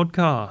System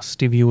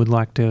podcast. If you would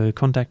like to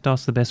contact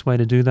us, the best way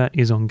to do that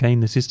is on Game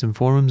the System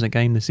forums at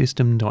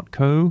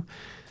gamethesystem.co.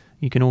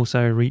 You can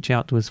also reach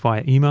out to us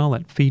via email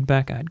at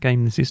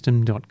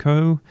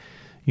feedback@gamethesystem.co.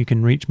 You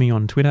can reach me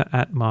on Twitter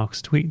at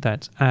MarksTweet.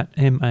 That's at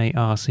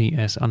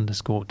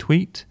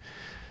MARCS_tweet.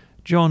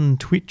 John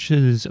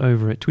twitches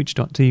over at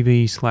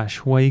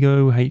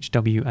twitch.tv/Huygo,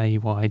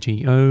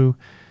 HWAYGO.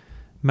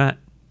 Matt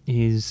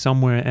is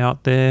somewhere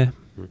out there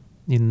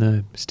in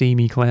the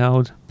steamy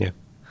cloud. Yeah.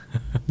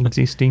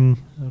 Existing.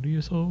 How do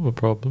you solve a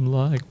problem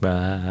like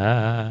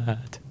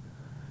that?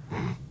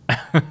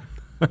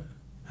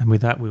 And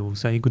with that, we will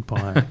say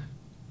goodbye.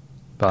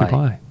 Bye.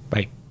 Goodbye.